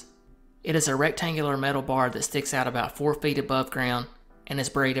forest. It is a rectangular metal bar that sticks out about 4 feet above ground and is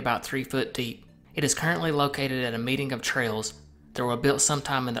buried about 3 foot deep. It is currently located at a meeting of trails that were built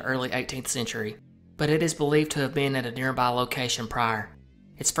sometime in the early 18th century, but it is believed to have been at a nearby location prior.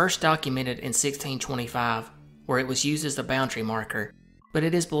 It's first documented in 1625, where it was used as a boundary marker, but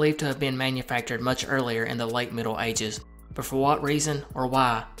it is believed to have been manufactured much earlier in the late Middle Ages, but for what reason or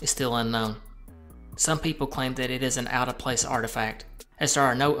why is still unknown. Some people claim that it is an out-of-place artifact, as there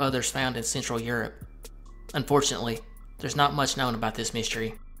are no others found in Central Europe. Unfortunately, there's not much known about this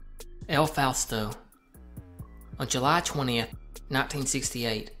mystery. El Fausto. On July 20th,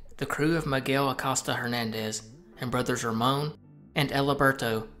 1968, the crew of Miguel Acosta Hernandez and brothers Ramon and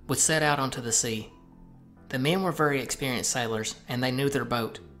Eliberto would set out onto the sea. The men were very experienced sailors, and they knew their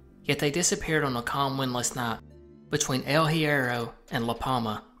boat, yet they disappeared on a calm windless night between El Hierro and La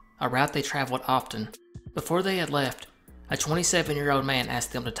Palma, a route they traveled often. Before they had left, a 27-year-old man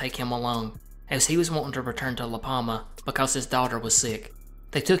asked them to take him along, as he was wanting to return to La Palma because his daughter was sick.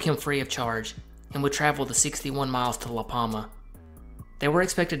 They took him free of charge, and would travel the 61 miles to La Palma. They were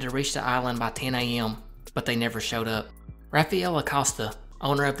expected to reach the island by 10 a.m., but they never showed up. Rafael Acosta,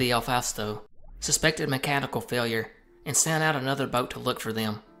 owner of the El Fausto, suspected mechanical failure and sent out another boat to look for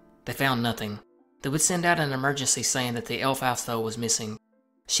them. They found nothing. They would send out an emergency saying that the El Fausto was missing.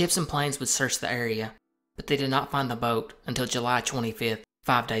 Ships and planes would search the area, but they did not find the boat until July 25th,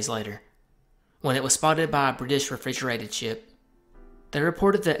 5 days later, when it was spotted by a British refrigerated ship. They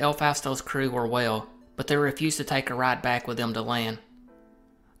reported that El Fausto's crew were well, but they refused to take a ride back with them to land.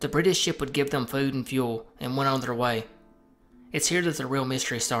 The British ship would give them food and fuel and went on their way. It's here that the real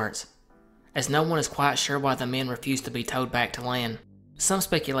mystery starts, as no one is quite sure why the men refused to be towed back to land. Some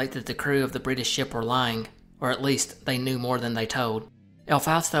speculate that the crew of the British ship were lying, or at least they knew more than they told. El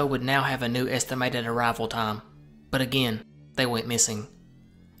Fausto would now have a new estimated arrival time, but again, they went missing.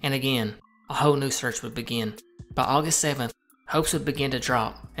 And again, a whole new search would begin. By August 7th, hopes would begin to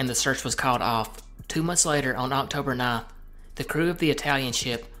drop, and the search was called off. 2 months later, on October 9th, the crew of the Italian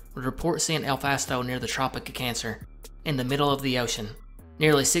ship would report seeing El Fausto near the Tropic of Cancer, in the middle of the ocean,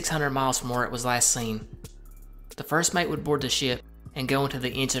 nearly 600 miles from where it was last seen. The first mate would board the ship and go into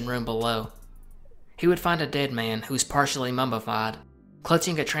the engine room below. He would find a dead man who was partially mummified,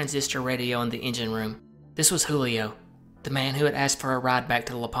 clutching a transistor radio in the engine room. This was Julio, the man who had asked for a ride back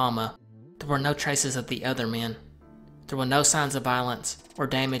to La Palma. There were no traces of the other men. There were no signs of violence or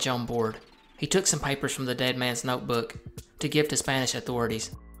damage on board. He took some papers from the dead man's notebook to give to Spanish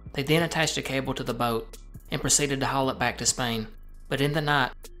authorities. They then attached a cable to the boat and proceeded to haul it back to Spain. But in the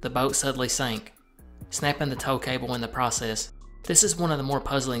night, the boat suddenly sank, snapping the tow cable in the process. This is one of the more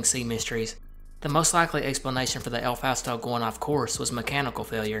puzzling sea mysteries. The most likely explanation for the El Fausto going off course was mechanical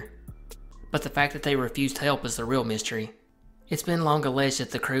failure, but the fact that they refused help is the real mystery. It's been long alleged that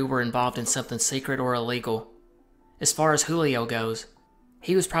the crew were involved in something secret or illegal. As far as Julio goes,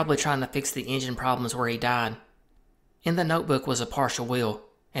 he was probably trying to fix the engine problems where he died. In the notebook was a partial will,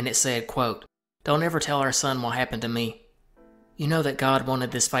 and it said, quote, "Don't ever tell our son what happened to me. You know that God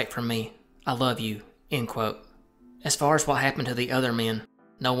wanted this fate for me. I love you," end quote. As far as what happened to the other men,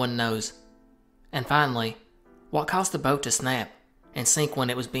 no one knows. And finally, what caused the boat to snap and sink when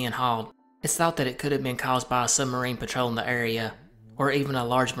it was being hauled? It's thought that it could have been caused by a submarine patrolling the area, or even a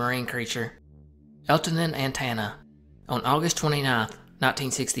large marine creature. Eltonin Antenna. On August 29,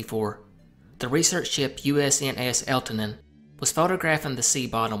 1964, the research ship USNS Eltonin was photographing the sea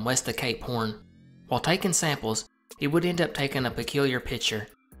bottom west of Cape Horn. While taking samples, it would end up taking a peculiar picture.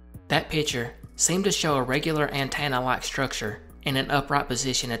 That picture seemed to show a regular antenna-like structure in an upright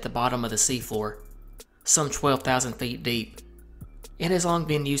position at the bottom of the seafloor, some 12,000 feet deep. It has long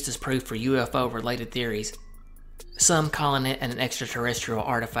been used as proof for UFO-related theories, some calling it an extraterrestrial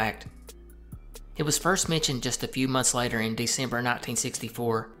artifact. It was first mentioned just a few months later in December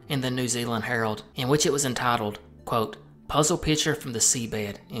 1964 in the New Zealand Herald, in which it was entitled, quote, "Puzzle Picture from the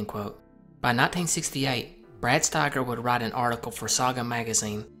Seabed," end quote. By 1968, Brad Steiger would write an article for Saga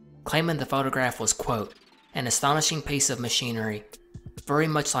magazine, claiming the photograph was, quote, "an astonishing piece of machinery, very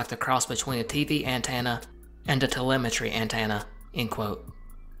much like the cross between a TV antenna and a telemetry antenna," end quote.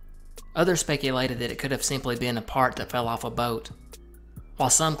 Others speculated that it could have simply been a part that fell off a boat, while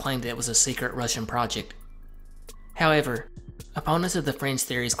some claimed that it was a secret Russian project. However, opponents of the fringe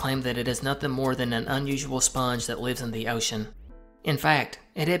theories claim that it is nothing more than an unusual sponge that lives in the ocean. In fact,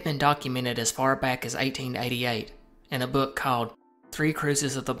 it had been documented as far back as 1888 in a book called Three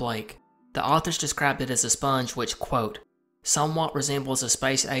Cruises of the Blake. The authors described it as a sponge which, quote, "somewhat resembles a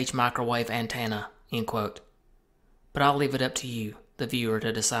space-age microwave antenna," end quote. But I'll leave it up to you, the viewer,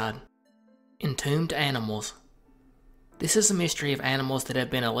 to decide. Entombed animals. This is a mystery of animals that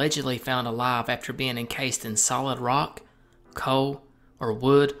have been allegedly found alive after being encased in solid rock, coal, or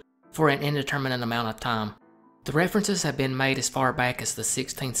wood for an indeterminate amount of time. The references have been made as far back as the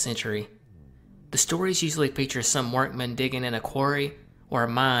 16th century. The stories usually feature some workmen digging in a quarry or a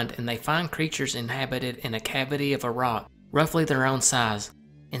mine, and they find creatures inhabited in a cavity of a rock, roughly their own size.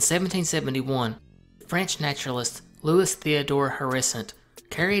 In 1771, French naturalist Louis Theodore Harissant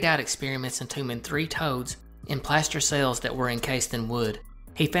carried out experiments entombing 3 toads in plaster cells that were encased in wood.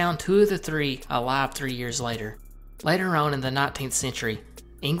 He found 2 of the 3 alive 3 years later. Later on in the 19th century,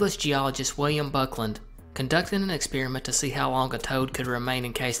 English geologist William Buckland conducted an experiment to see how long a toad could remain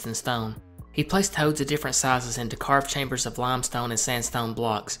encased in stone. He placed toads of different sizes into carved chambers of limestone and sandstone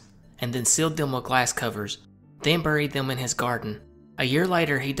blocks, and then sealed them with glass covers, then buried them in his garden. A year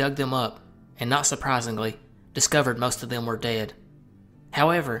later he dug them up, and not surprisingly, discovered most of them were dead.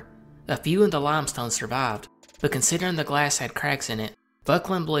 However, a few in the limestone survived, but considering the glass had cracks in it,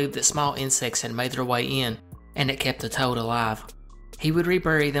 Buckland believed that small insects had made their way in, and it kept the toad alive. He would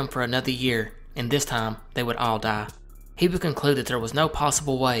rebury them for another year, and this time they would all die. He would conclude that there was no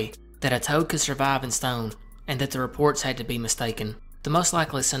possible way that a toad could survive in stone, and that the reports had to be mistaken. The most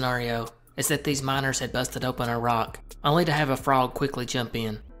likely scenario is that these miners had busted open a rock, only to have a frog quickly jump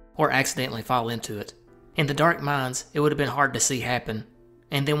in, or accidentally fall into it. In the dark mines, it would have been hard to see happen,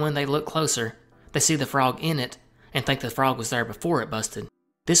 and then when they look closer, they see the frog in it, and think the frog was there before it busted.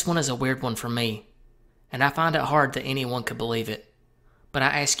 This one is a weird one for me, and I find it hard that anyone could believe it. But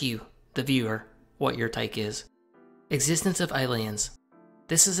I ask you, the viewer, what your take is. Existence of aliens.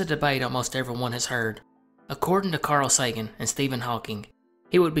 This is a debate almost everyone has heard. According to Carl Sagan and Stephen Hawking,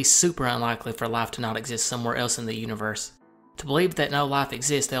 it would be super unlikely for life to not exist somewhere else in the universe. To believe that no life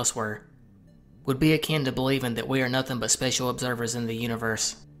exists elsewhere would be akin to believing that we are nothing but special observers in the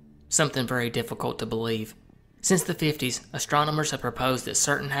universe. Something very difficult to believe. Since the 50s, astronomers have proposed that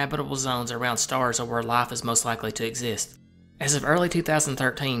certain habitable zones around stars are where life is most likely to exist. As of early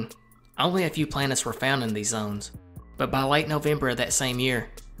 2013, only a few planets were found in these zones. But by late November of that same year,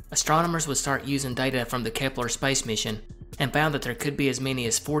 astronomers would start using data from the Kepler space mission and found that there could be as many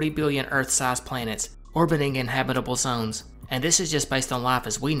as 40 billion Earth-sized planets orbiting in habitable zones, and this is just based on life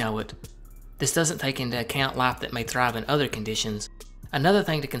as we know it. This doesn't take into account life that may thrive in other conditions. Another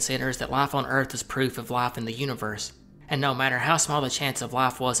thing to consider is that life on Earth is proof of life in the universe, and no matter how small the chance of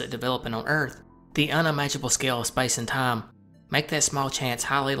life was at developing on Earth, the unimaginable scale of space and time make that small chance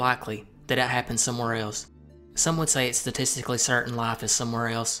highly likely that it happened somewhere else. Some would say it's statistically certain life is somewhere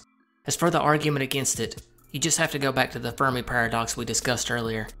else. As for the argument against it, you just have to go back to the Fermi paradox we discussed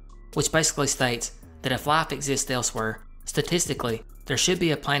earlier, which basically states that if life exists elsewhere, statistically, there should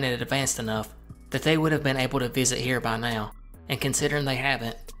be a planet advanced enough that they would have been able to visit here by now, and considering they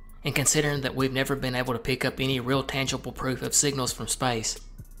haven't, and considering that we've never been able to pick up any real tangible proof of signals from space,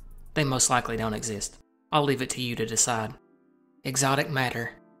 they most likely don't exist. I'll leave it to you to decide. Exotic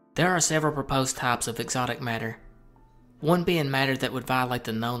matter. There are several proposed types of exotic matter. One being matter that would violate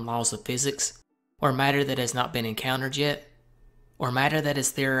the known laws of physics, or matter that has not been encountered yet, or matter that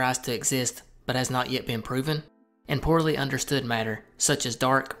is theorized to exist but has not yet been proven, and poorly understood matter, such as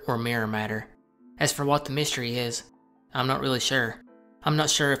dark or mirror matter. As for what the mystery is, I'm not really sure. I'm not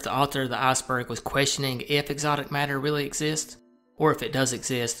sure if the author of the Iceberg was questioning if exotic matter really exists, or if it does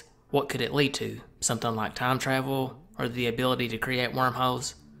exist, what could it lead to? Something like time travel, or the ability to create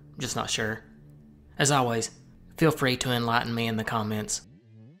wormholes? I'm just not sure. As always, feel free to enlighten me in the comments.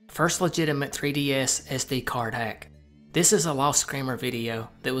 First legitimate 3DS SD card hack. This is a lost screamer video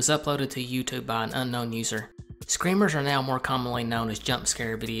that was uploaded to YouTube by an unknown user. Screamers are now more commonly known as jump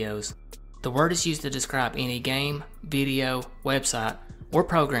scare videos. The word is used to describe any game, video, website, or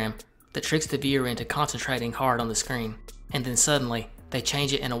program that tricks the viewer into concentrating hard on the screen, and then suddenly, they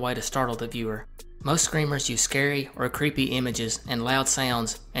change it in a way to startle the viewer. Most screamers use scary or creepy images and loud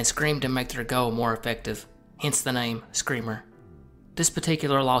sounds and scream to make their goal more effective, hence the name Screamer. This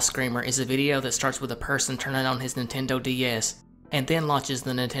particular lost screamer is a video that starts with a person turning on his Nintendo DS and then launches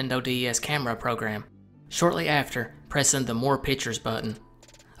the Nintendo DS camera program. Shortly after, pressing the More Pictures button,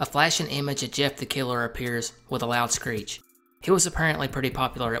 a flashing image of Jeff the Killer appears with a loud screech. He was apparently pretty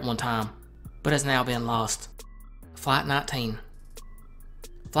popular at one time, but has now been lost. Flight 19.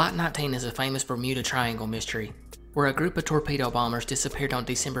 Flight 19 is a famous Bermuda Triangle mystery, where a group of torpedo bombers disappeared on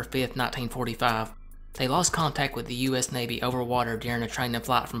December 5, 1945. They lost contact with the U.S. Navy over water during a training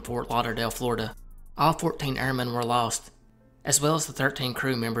flight from Fort Lauderdale, Florida. All 14 airmen were lost, as well as the 13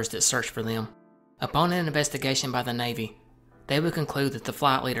 crew members that searched for them. Upon an investigation by the Navy, they would conclude that the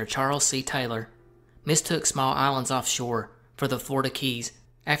flight leader, Charles C. Taylor, mistook small islands offshore for the Florida Keys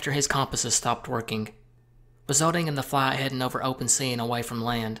after his compasses stopped working, resulting in the flight heading over open sea and away from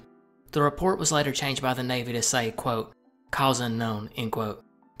land. The report was later changed by the Navy to say, quote, "cause unknown," end quote,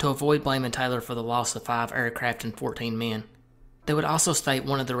 to avoid blaming Taylor for the loss of 5 aircraft and 14 men. They would also state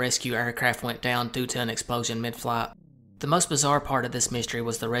one of the rescue aircraft went down due to an explosion mid-flight. The most bizarre part of this mystery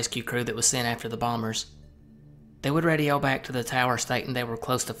was the rescue crew that was sent after the bombers. They would radio back to the tower stating they were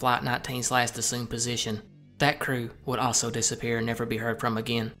close to Flight 19's last assumed position. That crew would also disappear and never be heard from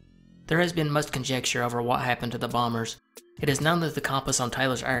again. There has been much conjecture over what happened to the bombers. It is known that the compass on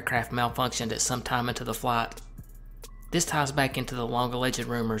Taylor's aircraft malfunctioned at some time into the flight. This ties back into the long alleged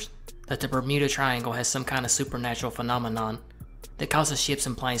rumors that the Bermuda Triangle has some kind of supernatural phenomenon that causes ships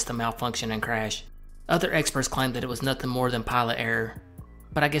and planes to malfunction and crash. Other experts claim that it was nothing more than pilot error,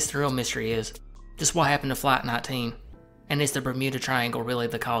 but I guess the real mystery is just what happened to Flight 19, and is the Bermuda Triangle really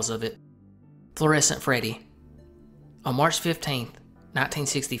the cause of it? Fluorescent Freddy. On March 15,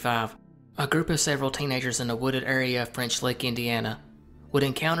 1965, a group of several teenagers in a wooded area of French Lick, Indiana, would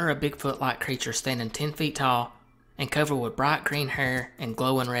encounter a Bigfoot-like creature standing 10 feet tall and covered with bright green hair and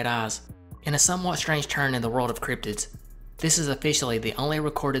glowing red eyes. In a somewhat strange turn in the world of cryptids, this is officially the only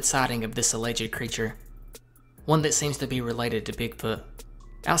recorded sighting of this alleged creature, one that seems to be related to Bigfoot.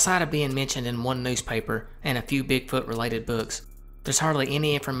 Outside of being mentioned in one newspaper and a few Bigfoot-related books, there's hardly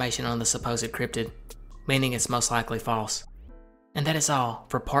any information on the supposed cryptid, meaning it's most likely false. And that is all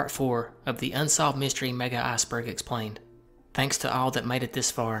for part 4 of the Unsolved Mystery Mega Iceberg Explained. Thanks to all that made it this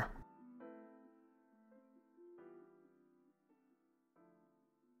far.